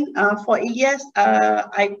 again, for Elias,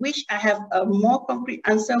 I wish I have a more concrete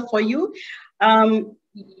answer for you.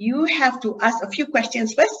 You have to ask a few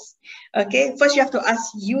questions first. Okay, first you have to ask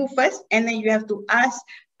you first, and then you have to ask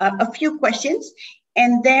a few questions,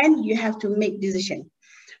 and then you have to make decision.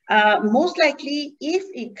 Most likely, if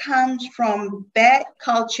it comes from bad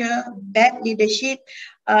culture, bad leadership,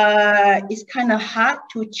 it's kind of hard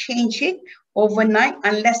to change it overnight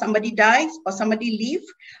unless somebody dies or somebody leave,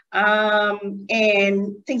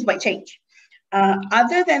 and things might change.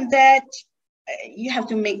 Other than that, you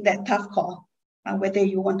have to make that tough call, whether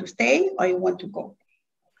you want to stay or you want to go.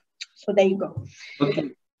 So there you go.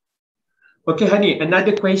 Okay. Okay, Hanie,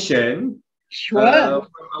 another question. Sure.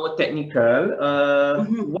 From our technical,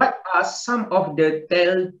 what are some of the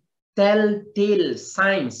telltale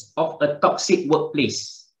signs of a toxic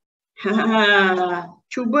workplace?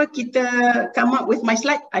 Cuba kita come up with my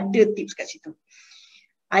slide, ada tips kat situ.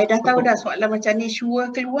 I dah tahu dah soalan macam ni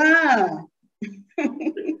sure keluar.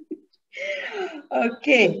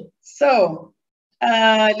 Okay, so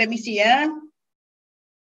let me see ya.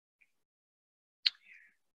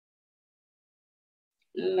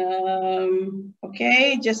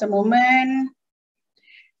 Okay, just a moment.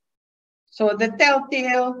 So the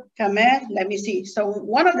telltale, let me see. So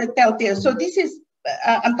one of the telltale, so this is,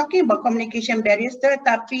 I'm talking about communication barriers,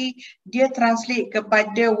 tapi dia translate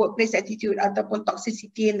kepada workplace attitude ataupun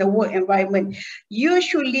toxicity in the work environment.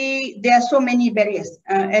 Usually there are so many barriers.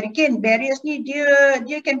 And again, barriers ni dia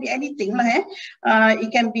can be anything lah.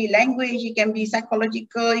 It can be language, it can be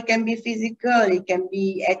psychological, it can be physical, it can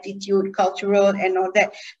be attitude, cultural and all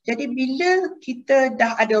that. Jadi bila kita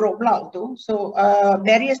dah ada roadblock tu, so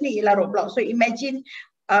barriers ni ialah roadblock. So imagine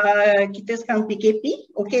kita sekarang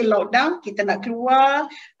PKP, okay, lockdown, kita nak keluar,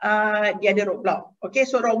 dia ada roadblock. Okay,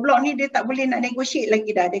 so roadblock ni dia tak boleh nak negotiate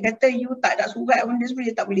lagi dah. Dia kata you tak ada surat pun dia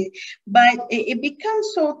sebenarnya tak boleh. But it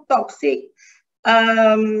becomes so toxic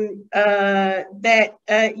that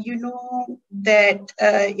you know that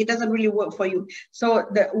it doesn't really work for you. So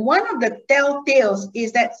one of the telltales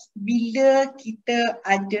is that bila kita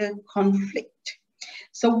ada conflict.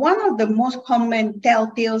 So one of the most common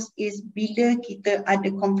telltales is bila kita ada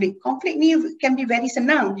conflict. Conflict ni can be very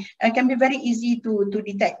senang, can be very easy to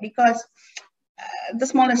detect because the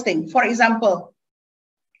smallest thing. For example,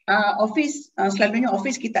 office, selalunya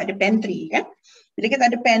office kita ada pantry, kan? Bila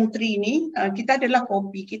kita ada pantry ni, kita adalah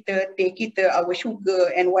kopi kita, teh kita, our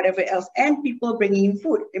sugar and whatever else, and people bringing in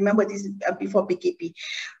food. Remember this is before PKP,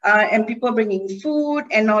 and people bringing food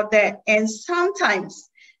and all that. And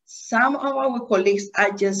sometimes some of our colleagues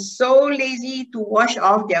are just so lazy to wash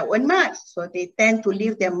off their own masks, so they tend to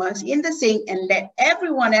leave their masks in the sink and let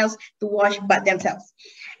everyone else to wash but themselves.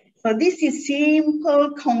 So this is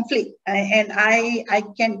simple conflict, and I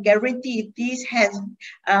can guarantee this has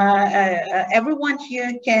everyone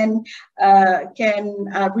here can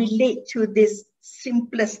relate to this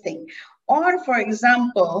simplest thing. Or for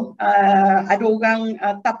example, ada orang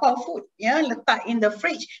tapau food, ya, letak in the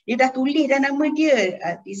fridge, dia dah tulis dah nama dia,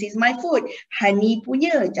 this is my food, Hanie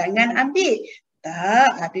punya, jangan ambil.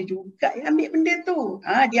 Tak, ada juga yang ambil benda tu.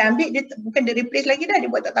 Dia ambil, dia bukan dia replace lagi dah,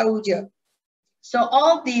 dia buat tak tahu je. So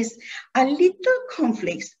all these are little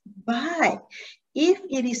conflicts, but if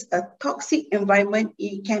it is a toxic environment,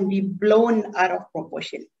 it can be blown out of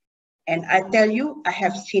proportion. And I tell you, I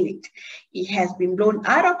have seen it. It has been blown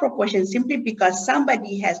out of proportion simply because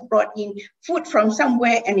somebody has brought in food from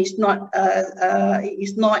somewhere and it's not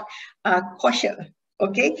kosher.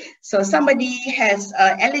 Okay, so somebody has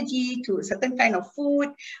allergy to a certain kind of food.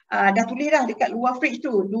 Dah tulis dah dekat luar fridge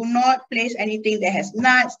tu, do not place anything that has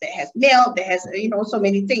nuts, that has milk, that has so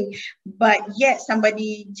many things. But yet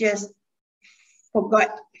somebody just forgot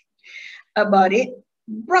about it,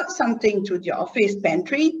 brought something to the office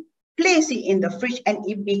pantry, place it in the fridge, and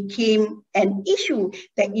it became an issue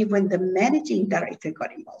that even the managing director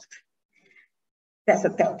got involved. That's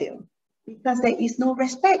a telltale, because there is no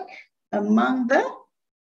respect among the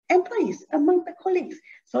employees, among the colleagues.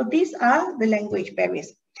 So these are the language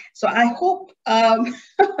barriers. So I hope the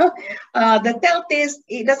telltales,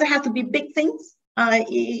 it doesn't have to be big things.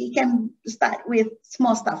 It can start with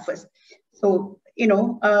small stuff first. So,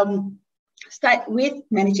 start with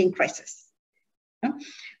managing crisis.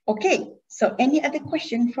 Okay, so any other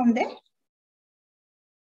question from there?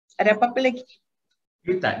 Ada apa-apa lagi?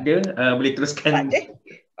 Tak ada, boleh teruskan. Tak ada?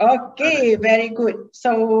 Okay, very good.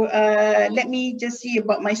 So let me just see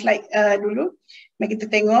about my slide dulu. Mari kita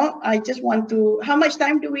tengok. I just want to, how much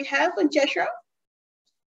time do we have on Ashraf?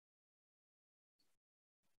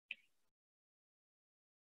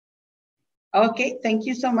 Okay, thank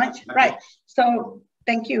you so much. Right, so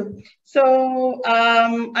thank you. So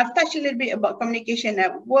I've touched a little bit about communication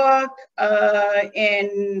at work,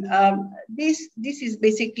 and this is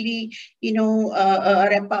basically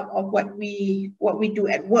a wrap up of what we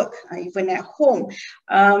do at work, even at home.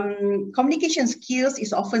 Communication skills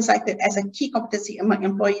is often cited as a key competency among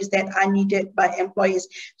employees that are needed by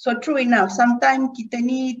employees. So true enough, sometimes kita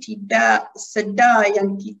ni tidak sedar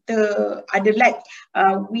yang kita ada lack.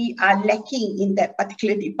 We are lacking in that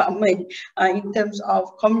particular department in terms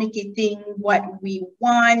of communicating what we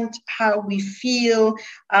want, how we feel,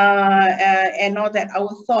 and all that, our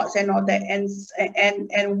thoughts and all that, and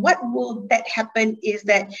what will that happen is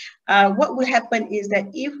that what will happen is that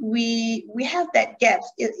if we have that gap,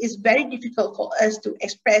 it is very difficult for us to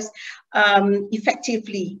express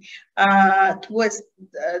effectively towards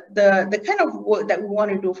the kind of work that we want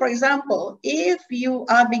to do. For example, if you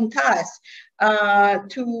are being tasked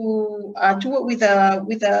to work with a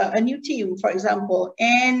new team, for example,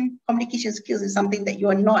 and communication skills is something that you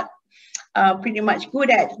are not pretty much good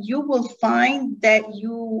at, you will find that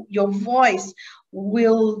your voice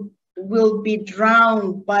will be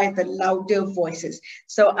drowned by the louder voices.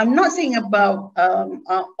 So I'm not saying about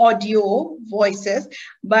audio voices,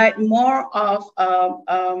 but more of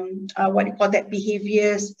what you call that,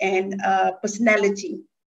 behaviors and personality.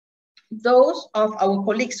 Those of our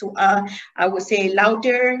colleagues who are, I would say,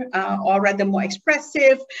 louder or rather more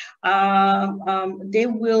expressive, they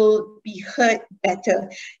will be heard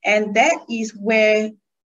better. And that is where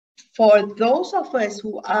for those of us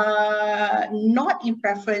who are not in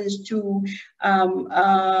preference to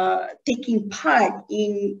taking part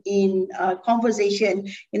in conversation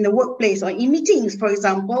in the workplace or in meetings, for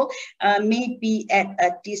example, may be at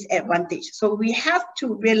a disadvantage. So we have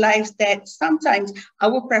to realize that sometimes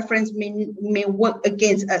our preference may work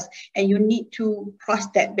against us, and you need to cross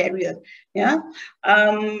that barrier. Yeah.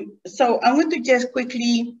 So I'm going to just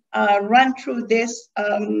quickly run through this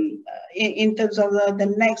in terms of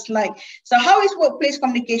the next slide. So how is workplace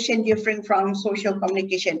communication different from social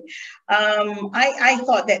communication? I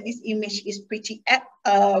thought that this image is pretty apt.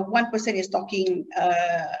 One person is talking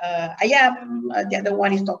ayam, the other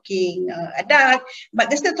one is talking adak, but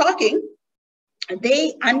they're still talking.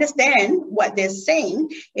 They understand what they're saying.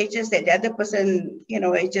 It's just that the other person, you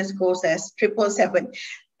know, it just goes as 777.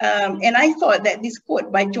 And I thought that this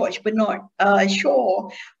quote by George Bernard Shaw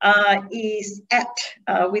is apt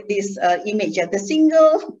with this image. The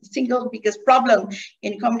single biggest problem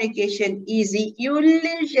in communication is the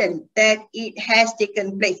illusion that it has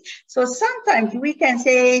taken place. So sometimes we can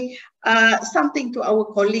say something to our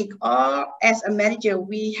colleague, or as a manager,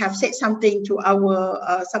 we have said something to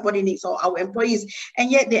our subordinates or our employees, and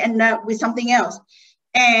yet they end up with something else.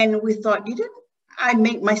 And we thought, didn't I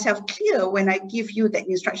make myself clear when I give you that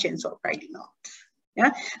instruction? So apparently not.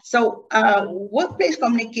 Yeah. So workplace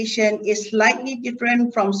communication is slightly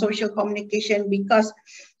different from social communication because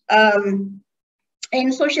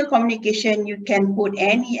in social communication, you can put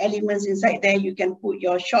any elements inside there. You can put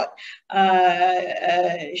your short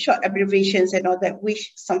abbreviations and all that,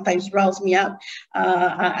 which sometimes riles me up.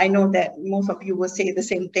 I know that most of you will say the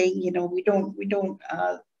same thing. You know, we don't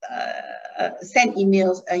send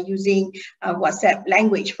emails using WhatsApp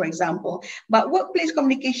language, for example. But workplace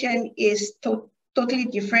communication is totally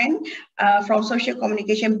different from social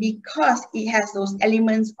communication because it has those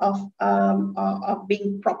elements of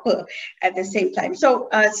being proper at the same time. So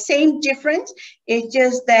same difference. It's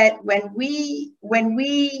just that when we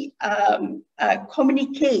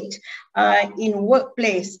communicate in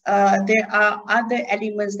workplace, there are other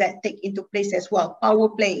elements that take into place as well. Power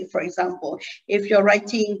play, for example. If you're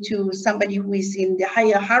writing to somebody who is in the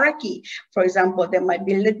higher hierarchy, for example, that might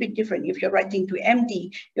be a little bit different. If you're writing to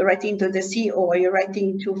MD, you're writing to the CEO, or you're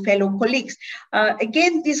writing to fellow colleagues.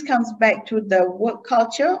 Again, this comes back to the work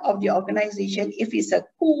culture of the organization. If it's a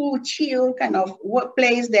cool, chill kind of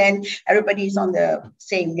workplace, then everybody is on the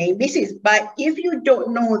same name basis. But if you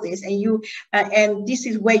don't know this, and you and this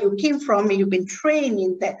is where you came from, and you've been trained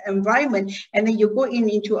in that environment, and then you go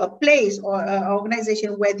into a place or an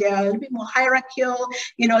organization where they are a little bit more hierarchical,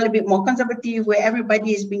 you know, a little bit more conservative, where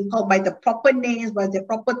everybody is being called by the proper names, by the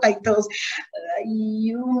proper titles,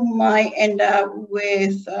 you might end up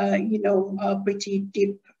with, you know, a pretty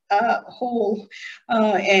deep hole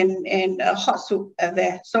and hot soup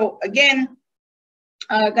there. So again,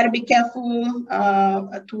 got to be careful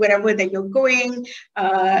to wherever that you're going.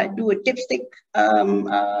 Do a dipstick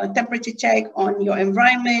temperature check on your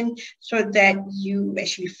environment so that you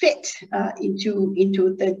actually fit into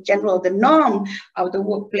the norm of the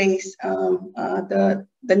workplace, the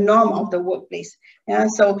norm of the workplace. Yeah,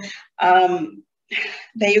 so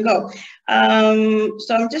there you go.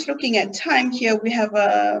 So I'm just looking at time here. We have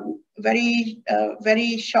a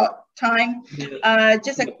very short time.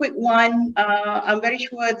 Just a quick one. I'm very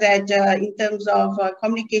sure that in terms of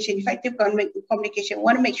communication, effective communication, we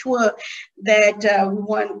want to make sure that we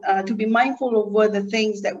want to be mindful over the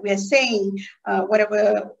things that we are saying,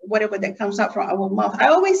 whatever that comes out from our mouth. I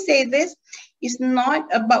always say this. It's not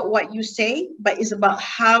about what you say, but it's about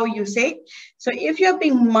how you say it. So if you're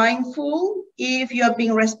being mindful, if you're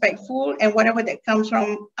being respectful, and whatever that comes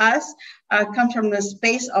from us comes from the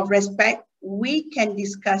space of respect, we can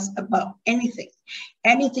discuss about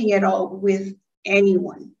anything at all with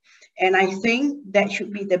anyone. And I think that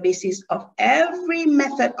should be the basis of every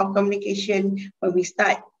method of communication when we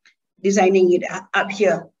start designing it up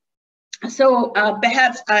here. So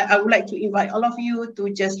perhaps I would like to invite all of you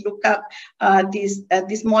to just look up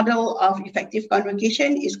this model of effective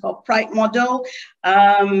communication. It's called Pride model.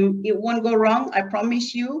 It won't go wrong, I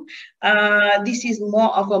promise you. This is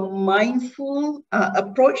more of a mindful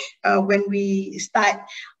approach when we start,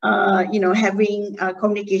 you know, having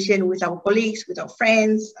communication with our colleagues, with our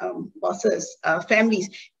friends, bosses, families,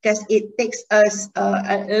 because it takes us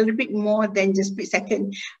a little bit more than just a split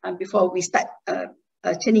second before we start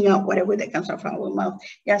churning out whatever that comes out from our mouth.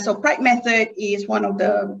 Yeah, so Pride method is one of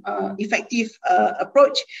the effective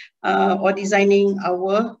approach or designing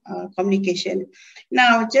our communication.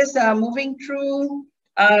 Now, just moving through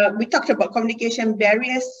We talked about communication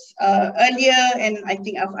barriers earlier, and I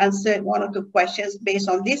think I've answered one or two questions based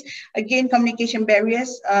on this. Again, communication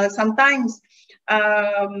barriers. Sometimes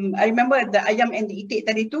I remember the ayam and the itik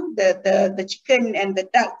tadi tu, the chicken and the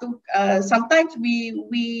duck tu. Sometimes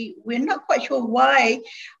we're not quite sure why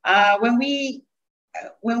when we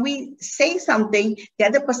say something, the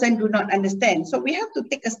other person do not understand. So we have to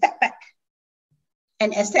take a step back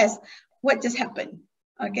and assess what just happened.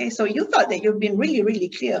 Okay, so you thought that you've been really, really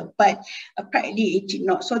clear, but apparently it did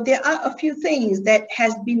not. So there are a few things that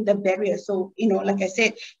has been the barrier. So, you know, like I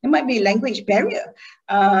said, there might be a language barrier,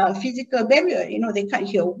 physical barrier, you know, they can't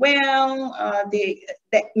hear well,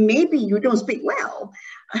 that maybe you don't speak well.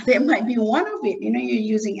 There might be one of it, you know, you're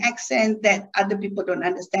using accent that other people don't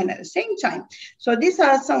understand at the same time. So these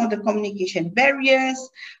are some of the communication barriers.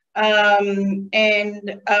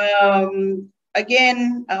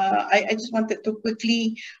 Again, I just wanted to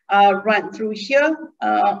quickly run through here.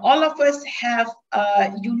 All of us have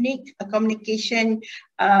unique communication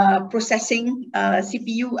processing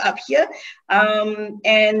CPU up here,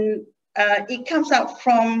 and it comes out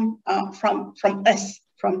from us,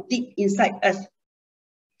 from deep inside us.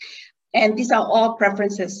 And these are all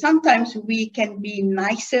preferences. Sometimes we can be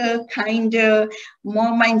nicer, kinder,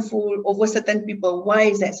 more mindful over certain people.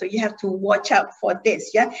 Why is that? So you have to watch out for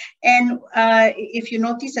this, yeah? And if you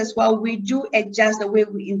notice as well, we do adjust the way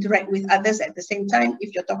we interact with others at the same time.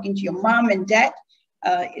 If you're talking to your mom and dad,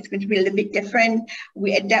 it's going to be a little bit different.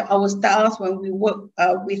 We adapt our styles when we work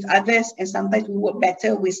with others, and sometimes we work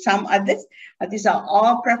better with some others. These are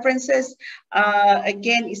all preferences.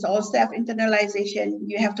 Again, it's all self-internalization.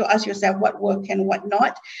 You have to ask yourself what works and what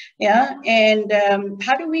not. Yeah, and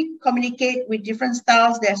how do we communicate with different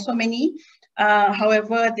styles? There are so many.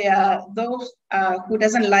 However, there are those who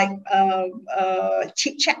doesn't like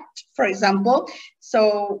chit-chat, for example.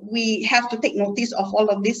 So we have to take notice of all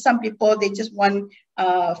of this. Some people, they just want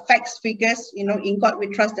facts, figures, you know, in God we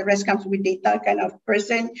trust, the rest comes with data kind of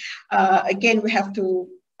person. Again, we have to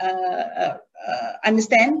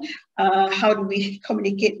understand how do we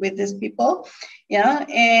communicate with these people. Yeah,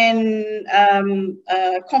 and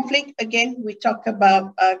conflict, again, we talk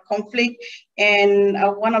about conflict, and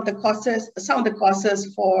one of the causes, some of the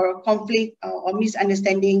causes for conflict or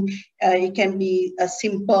misunderstanding, it can be a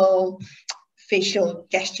simple facial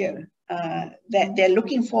gesture that they're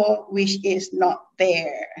looking for, which is not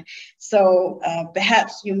there. So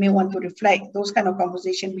perhaps you may want to reflect those kind of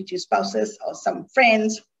conversation with your spouses or some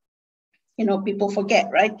friends. You know, people forget,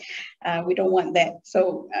 right? We don't want that.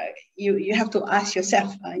 So you have to ask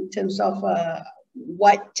yourself in terms of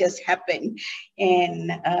what just happened.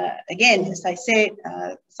 And again, as I said,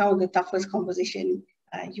 some of the toughest conversation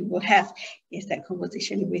you will have is that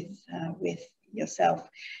conversation with yourself.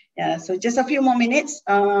 So just a few more minutes.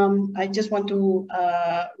 I just want to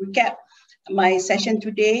recap my session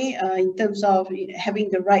today in terms of having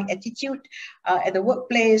the right attitude at the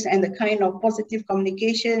workplace and the kind of positive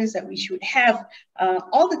communications that we should have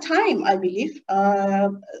all the time, I believe.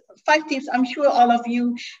 5 tips, I'm sure all of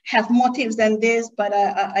you have more tips than this, but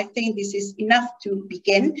I think this is enough to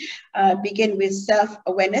begin. Begin with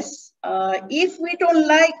self-awareness. If we don't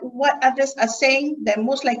like what others are saying, then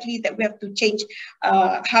most likely that we have to change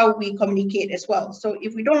how we communicate as well. So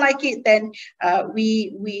if we don't like it, then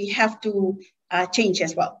we have to change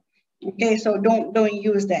as well. Okay, so don't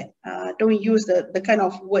use that. Don't use the kind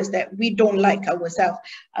of words that we don't like ourselves.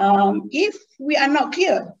 If we are not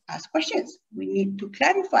clear, ask questions. We need to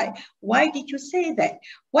clarify. Why did you say that?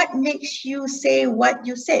 What makes you say what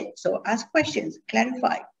you said? So ask questions,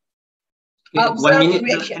 clarify. Okay, Observe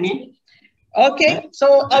reaction. Okay,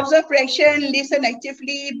 so observe reaction, listen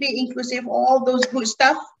actively, be inclusive, all those good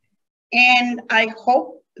stuff. And I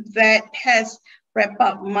hope that has wrap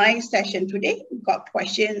up my session today. Got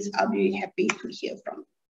questions, I'll be happy to hear from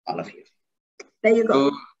all of you. There you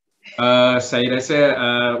go. So, saya rasa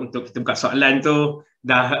untuk kita buka soalan tu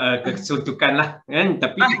dah kesuntukan lah kan,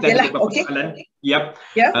 tapi kita ada beberapa soalan. Yap.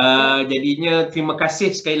 Yeah. Jadinya terima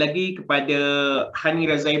kasih sekali lagi kepada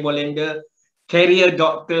Hanie Razaif-Bohlender, career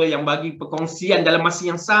doctor, yang bagi perkongsian dalam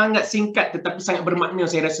masa yang sangat singkat tetapi sangat bermakna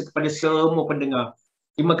saya rasa kepada semua pendengar.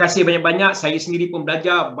 Terima kasih banyak-banyak. Saya sendiri pun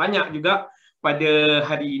belajar banyak juga pada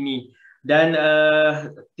hari ini, dan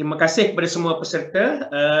terima kasih kepada semua peserta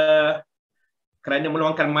kerana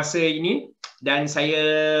meluangkan masa ini, dan saya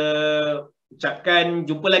ucapkan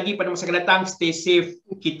jumpa lagi pada masa akan datang. Stay safe,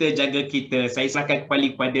 kita jaga kita. Saya serahkan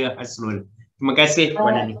kembali kepada Hasrul. Terima kasih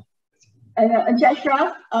Puan Hanie.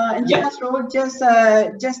 Ashraf, Yeah.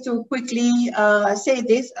 just to quickly say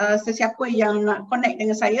this, sesiapa yang nak connect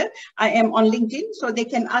dengan saya, I am on LinkedIn, so they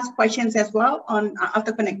can ask questions as well on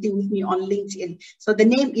after connecting with me on LinkedIn. So the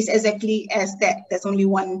name is exactly as that. There's only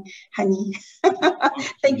one Hanie.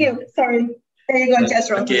 Thank you. Sorry. There you go,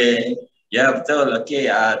 Ashraf. Okay. Ya, betul. Okay,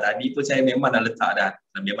 tadi pun saya memang nak letak dah.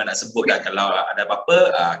 Memang nak sebut dah kalau ada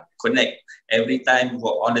apa-apa, connect. Every time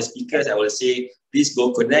for all the speakers, I will say, please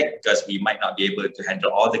go connect because we might not be able to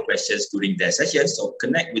handle all the questions during their session. So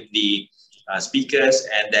connect with the speakers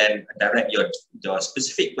and then direct your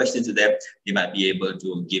specific question to them. They might be able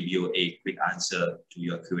to give you a quick answer to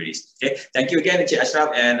your queries. Okay, thank you again, Encik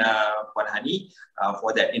Ashraf and Puan Hanie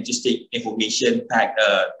for that interesting information-packed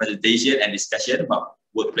presentation and discussion about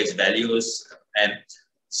workplace values. And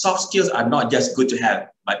soft skills are not just good to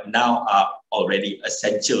have, but now are already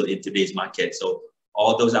essential in today's market. So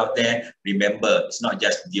all those out there, remember, it's not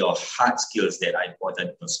just your hard skills that are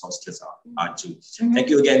important, your soft skills are too.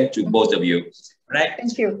 Thank you again to both of you. All right.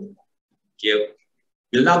 Thank you. Thank you.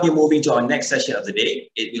 We'll now be moving to our next session of the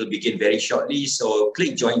day. It will begin very shortly. So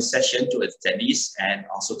click join session to attendees and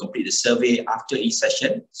also complete the survey after each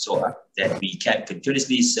session so that we can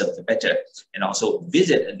continuously serve the better. And also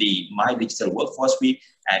visit the My Digital Workforce Week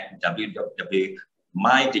at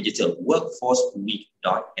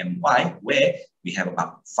www.mydigitalworkforceweek.my, where we have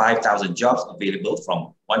about 5,000 jobs available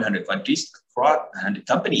from 100 countries, 100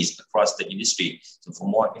 companies across the industry. So for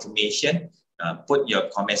more information, put your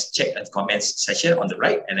comments, check the comments session on the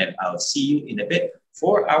right, and then I'll see you in a bit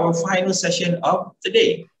for our final session of the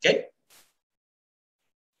day. Okay.